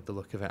totally nailed the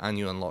look of it, and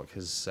you unlock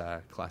his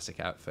classic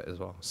outfit as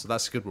well. So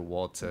that's a good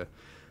reward for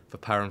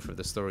powering through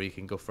the story. You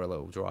can go for a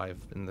little drive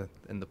in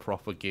the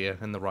proper gear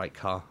in the right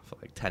car for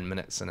like 10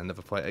 minutes and then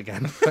never play it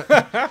again.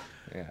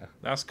 Yeah,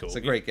 that's cool. It's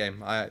a great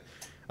game. I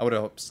would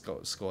have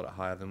scored it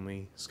higher than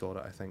we scored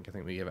it. I think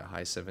we gave it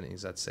high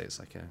 70s. I'd say it's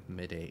like a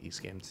mid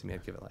 80s game to me.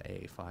 I'd give it like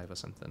 85 or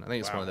something. I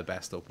think it's one of the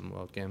best open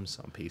world games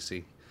on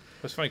PC.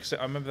 It's funny because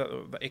I remember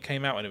that it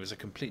came out and it was a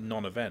complete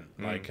non-event.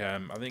 Like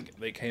I think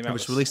it came out. It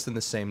was released in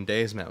the same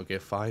day as Metal Gear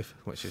 5,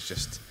 which is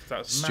just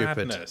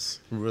stupid. Madness.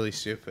 Really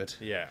stupid.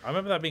 Yeah, I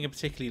remember that being a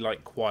particularly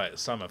like quiet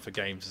summer for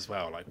games as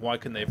well. Like, why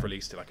couldn't they have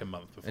released it like a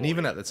month before? And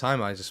even at the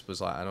time, I just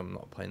was like, I'm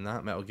not playing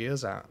that. Metal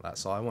Gear's out.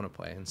 That's all I want to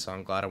play. And so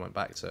I'm glad I went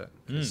back to it.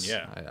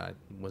 Yeah, I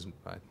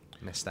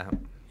missed out.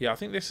 Yeah, I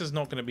think this is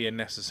not going to be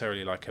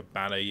necessarily like a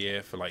banner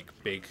year for like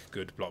big,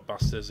 good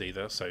blockbusters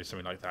either. So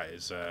something like that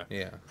is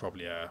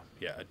probably a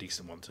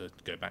decent one to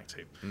go back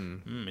to.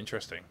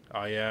 Interesting.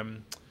 I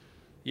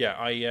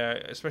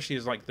especially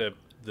as like the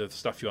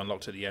stuff you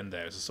unlocked at the end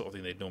there is the sort of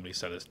thing they'd normally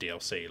sell as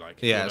DLC.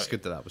 Like it's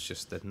good that was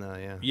just in there.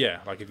 Yeah. Yeah,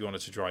 like if you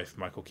wanted to drive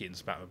Michael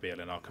Keaton's Batmobile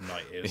in Arkham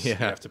Knight, you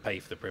have to pay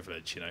for the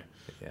privilege. You know.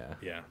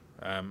 Yeah.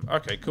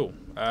 Okay. Cool.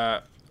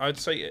 I'd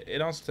say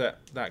in answer to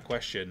that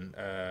question,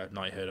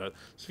 Knighthood,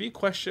 so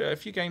a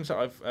few games that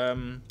I've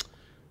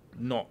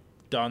not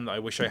done that I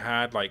wish I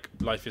had, like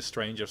Life is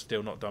Strange. I've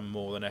still not done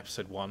more than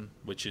episode 1,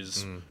 which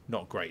is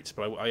not great,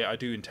 but I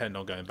do intend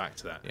on going back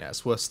to that. Yeah,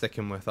 it's worth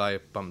sticking with. I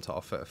bumped it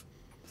off it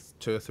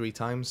 2 or 3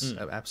 times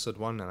at episode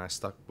 1, and I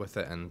stuck with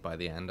it, and by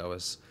the end I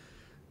was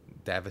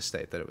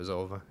devastated that it was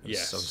over. I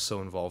was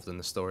so involved in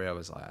the story. I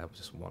was like, I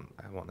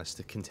want this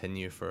to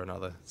continue for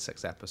another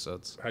 6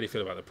 episodes. How do you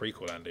feel about the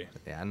prequel, Andy?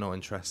 Yeah, no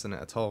interest in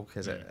it at all,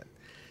 because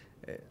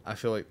I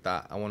feel like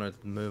that I want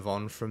to move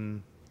on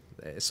from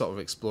sort of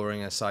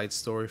exploring a side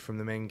story from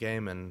the main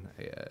game and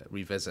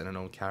revisiting an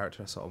old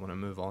character. So I want to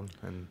move on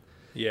and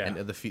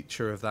into the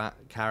future of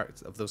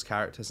those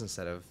characters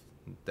instead of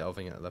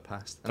delving into the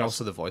past. And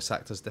also the voice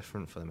actor's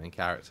different for the main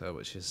character,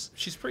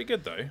 she's pretty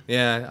good though.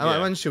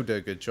 I mean, she'll do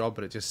a good job,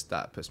 but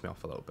that puts me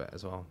off a little bit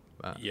as well.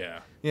 But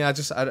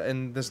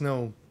and there's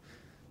no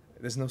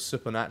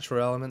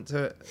supernatural element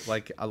to it.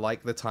 Like, I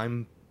like the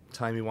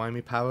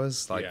timey-wimey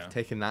powers. Like,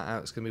 taking that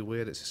out, it's gonna be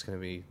weird. It's just gonna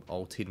be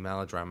all teen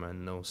melodrama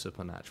and no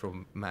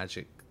supernatural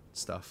magic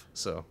stuff.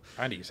 So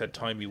Andy, you said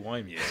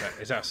timey-wimey.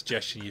 Is that a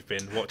suggestion you've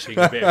been watching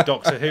a bit of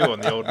Doctor Who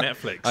on the old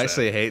Netflix? I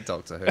actually hate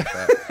Doctor Who, but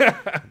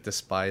I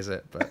despise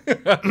it. But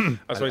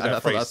I suppose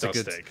that phrase does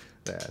stick.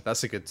 Yeah,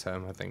 that's a good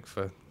term, I think,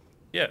 for...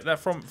 Yeah, that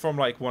from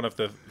like one of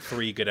the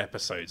 3 good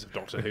episodes of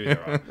Doctor Who there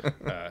are.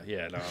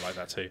 I like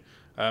that too.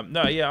 I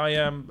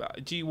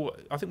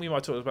think we might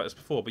have talked about this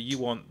before, but you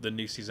want the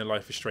new season of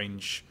Life is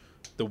Strange,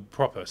 the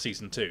proper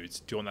season 2. Do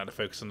you want that to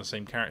focus on the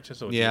same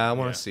characters? Or I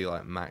want to see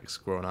like Max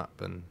grown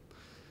up and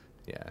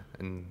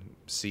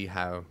see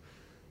how,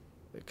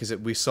 because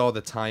we saw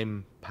the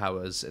time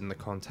powers in the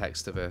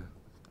context of a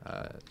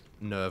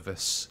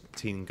nervous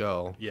teen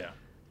girl. Yeah,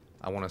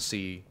 I want to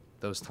see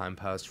those time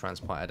powers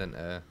transplanted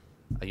into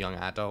a young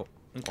adult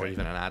or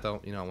even an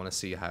adult. I want to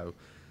see how,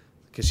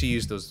 because she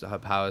used her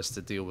powers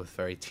to deal with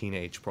very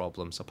teenage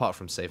problems, apart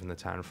from saving the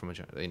town from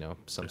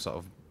some sort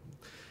of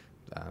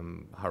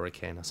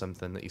hurricane or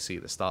something that you see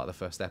at the start of the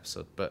first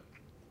episode. But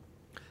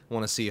I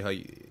want to see how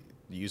you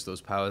use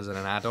those powers in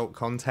an adult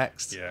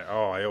context. Yeah.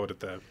 Oh, I ordered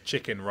the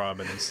chicken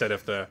ramen instead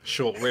of the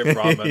short rib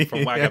ramen from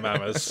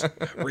Wagamama's.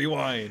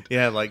 Rewind.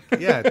 I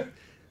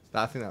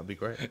think that would be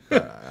great.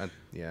 But I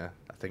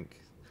think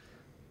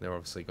they're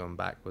obviously going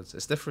backwards.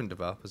 It's different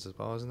developers as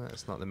well, isn't it?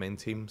 It's not the main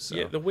team. So.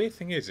 Yeah, the weird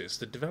thing is, it's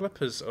the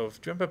developers of...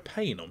 Do you remember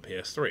Pain on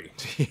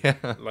PS3?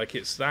 Yeah. Like,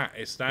 it's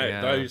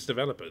those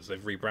developers.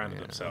 They've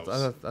rebranded themselves.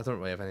 I don't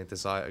really have any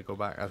desire to go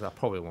back. I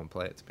probably won't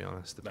play it, to be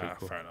honest. Fair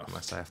enough.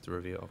 Unless I have to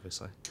review it,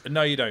 obviously.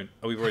 No, you don't.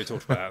 We've already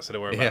talked about that, so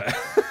don't worry about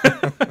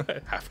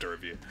it. Have to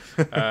review.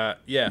 And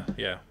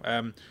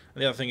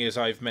the other thing is,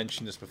 I've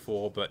mentioned this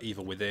before, but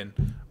Evil Within,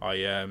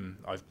 I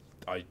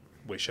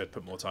wish I'd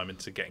put more time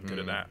into getting good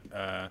at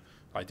that.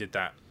 I did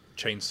that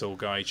chainsaw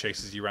guy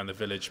chases you around the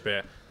village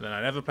bit, and then I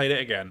never played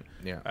it again.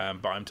 Yeah.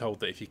 But I'm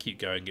told that if you keep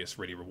going, it's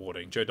really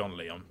rewarding. Joe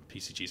Donnelly on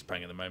PCG is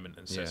playing at the moment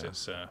and says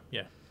it's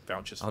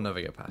vouchers. I'll never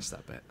get past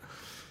that bit.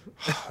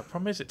 The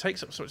problem is it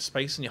takes up sort of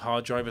space on your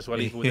hard drive as well.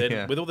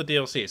 Even with all the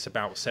DLC, it's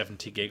about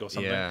 70 gig or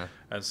something. Yeah.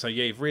 And so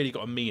you've really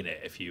got to mean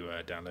it if you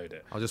download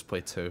it. I'll just play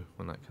 2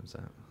 when that comes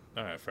out.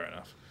 All right, fair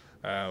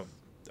enough.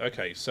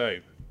 Okay, so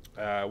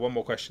one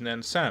more question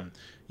then, Sam.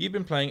 You've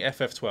been playing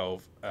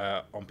FF12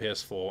 on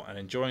PS4 and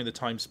enjoying the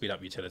time speed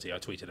up utility. I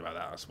tweeted about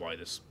that. That's why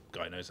this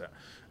guy knows that.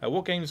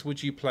 What games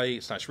would you play /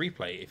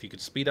 replay if you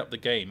could speed up the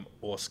game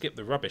or skip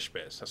the rubbish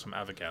bits? That's from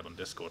Avocad on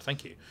Discord.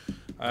 Thank you.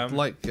 I'd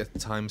like a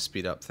time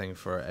speed up thing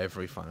for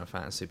every Final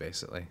Fantasy,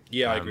 basically.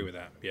 Yeah, I agree with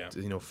that. Yeah.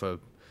 You know, for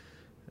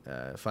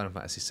Final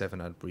Fantasy VII,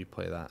 I'd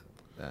replay that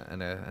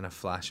in a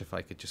flash if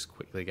I could just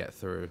quickly get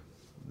through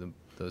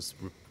those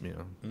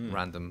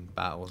random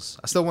battles.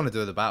 I still want to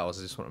do the battles.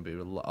 I just want to be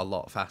a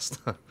lot faster.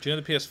 Do you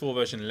know the PS4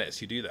 version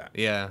lets you do that?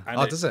 Yeah.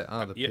 And does it?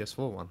 Oh, the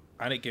PS4 one.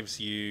 And it gives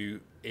you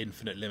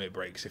infinite limit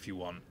breaks if you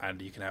want, and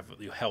you can have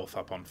your health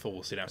up on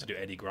full, so you don't have to do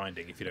any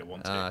grinding if you don't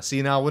want to.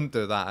 See, now I wouldn't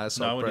do that.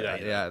 No, I wouldn't do that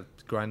either. Yeah,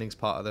 grinding's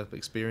part of the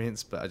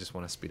experience, but I just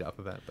want to speed it up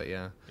a bit. But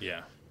yeah.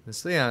 Yeah. And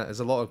so yeah, there's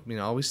a lot of I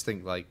always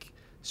think like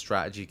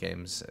strategy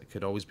games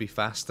could always be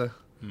faster.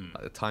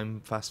 Like the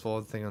time fast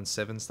forward thing on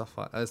Civ and stuff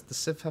like that. The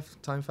Civ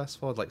have time fast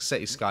forward, like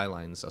City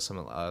Skylines or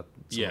something like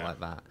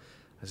that.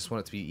 I just want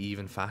it to be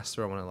even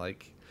faster. I want to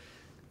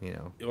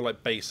or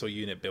like base or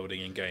unit building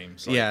in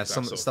games.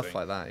 Some stuff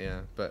like that.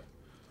 Yeah, but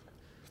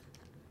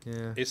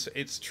yeah,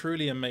 it's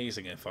truly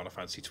amazing in Final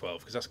Fantasy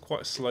 12 because that's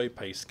quite a slow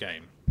paced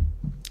game.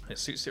 It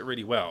suits it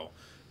really well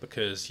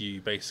because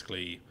you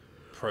basically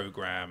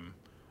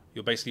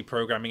you're basically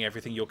programming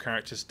everything your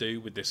characters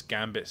do with this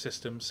gambit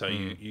system. So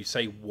you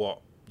say what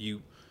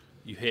you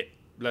hit.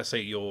 Let's say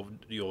your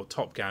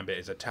top gambit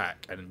is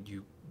attack,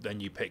 and then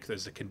you pick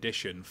there's a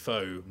condition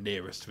foe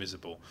nearest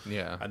visible.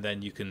 Yeah. And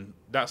then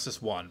that's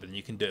just one, but then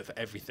you can do it for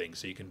everything.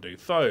 So you can do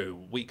foe,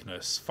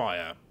 weakness,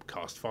 fire,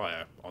 cast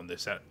fire on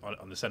this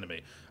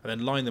enemy, and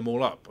then line them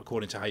all up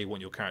according to how you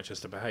want your characters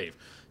to behave.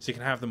 So you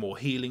can have them all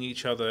healing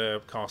each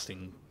other,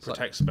 casting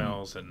protect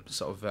spells, and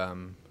sort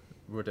of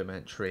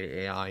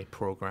rudimentary AI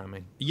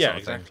programming. Yeah,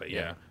 exactly.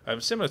 Yeah.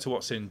 Similar to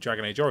what's in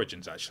Dragon Age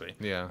Origins, actually.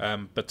 Yeah.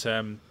 It's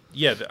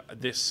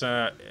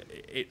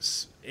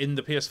in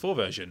the PS4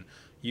 version.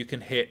 You can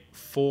hit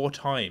 4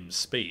 times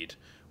speed,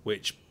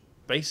 which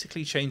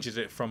basically changes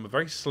it from a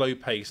very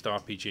slow-paced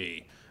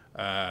RPG,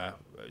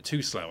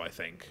 too slow, I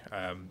think,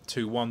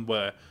 to one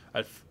where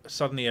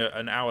suddenly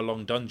an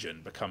hour-long dungeon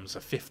becomes a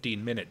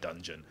 15-minute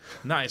dungeon.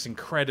 And that is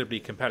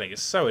incredibly compelling.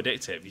 It's so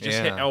addictive. You just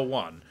hit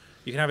L1.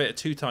 You can have it at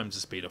 2 times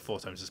the speed or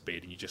 4 times the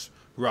speed, and you just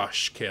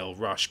rush, kill,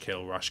 rush,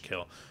 kill, rush,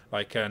 kill.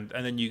 And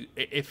then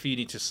if you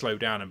need to slow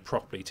down and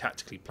properly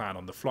tactically plan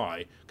on the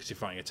fly because you're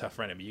fighting a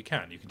tougher enemy, you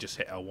can just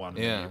hit L1 and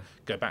then you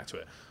go back to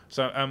it.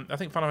 So I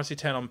think Final Fantasy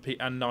X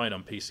and 9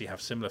 on PC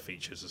have similar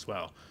features as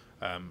well,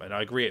 and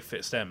I agree it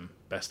fits them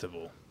best of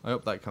all. I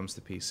hope that comes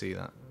to PC.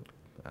 That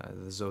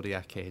the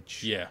Zodiac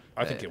Age. Yeah,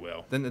 I think it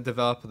will. Then the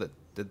developer that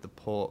did the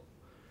port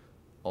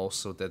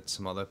also did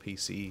some other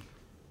PC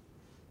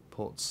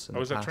ports in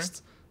the that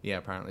past. true? Yeah,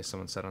 apparently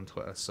someone said on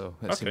Twitter, so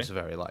it seems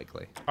very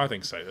likely. I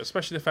think so,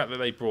 especially the fact that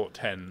they brought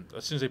 10,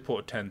 as soon as they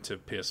ported 10 to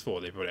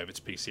PS4, they brought it over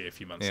to PC a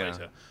few months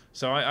later.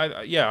 So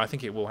I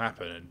think it will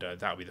happen, and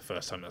that'll be the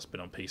first time that's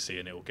been on PC,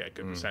 and it will get a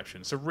good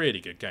reception. It's a really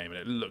good game, and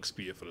it looks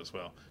beautiful as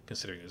well,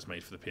 considering it was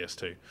made for the PS2.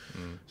 So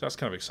that's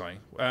kind of exciting.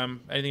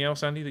 Anything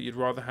else, Andy, that you'd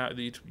rather have?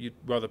 That you'd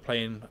rather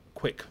play in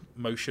quick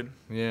motion?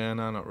 Yeah,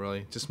 no, not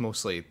really. Just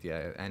mostly,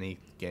 any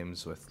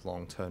games with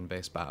long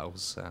turn-based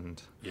battles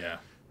and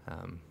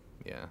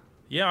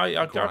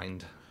I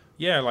grind.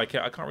 I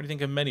can't really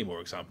think of many more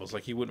examples.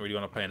 Like, you wouldn't really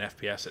want to play an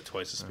FPS at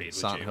twice the speed, would you?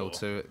 Silent Hill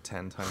 2 at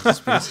 10 times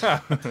the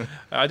speed.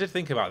 I did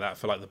think about that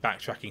for like the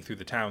backtracking through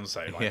the town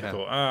zone. I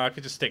thought, I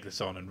could just stick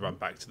this on and run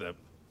back to the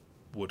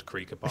Wood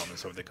Creek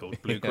apartments, what they're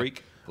called, Blue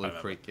Creek. Blue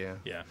Creek, yeah.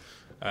 Yeah.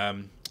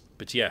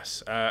 But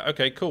yes,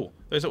 okay, cool.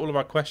 Those are all of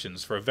our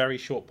questions for a very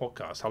short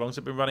podcast. How long's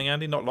it been running,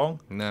 Andy? Not long?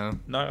 No.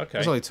 Okay.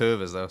 There's only 2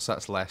 of us, though, so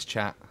that's less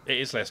chat. It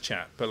is less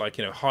chat, but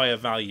higher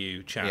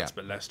value chat,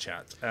 but less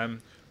chat.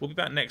 We'll be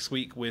back next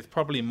week with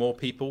probably more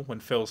people when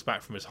Phil's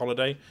back from his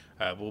holiday.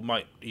 We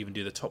might even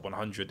do the Top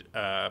 100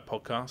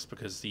 podcast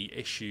because the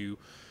issue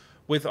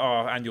with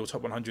our annual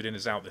Top 100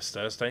 is out this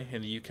Thursday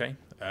in the UK.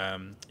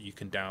 You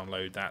can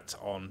download that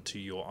onto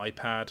your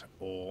iPad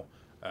or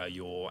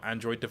your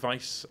Android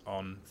device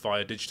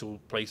via digital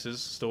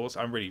places, stores.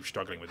 I'm really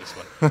struggling with this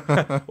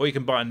one. Or you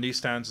can buy on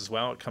newsstands as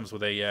well. It comes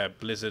with a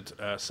Blizzard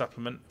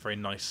supplement, very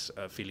nice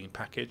feeling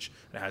package.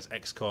 It has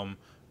XCOM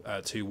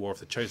 2 War of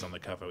the Chosen on the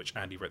cover, which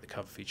Andy wrote the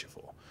cover feature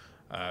for.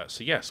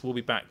 So yes, we'll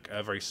be back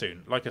very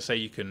soon. Like I say,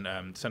 you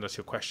can send us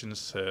your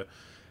questions to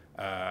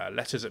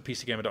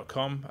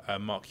letters@pcgamer.com.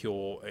 Mark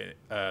your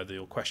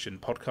question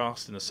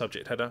podcast in the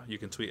subject header. You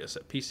can tweet us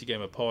at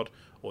PCGamerPod,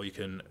 or you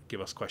can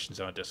give us questions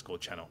on our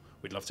Discord channel.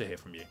 We'd love to hear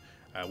from you.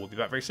 We'll be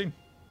back very soon.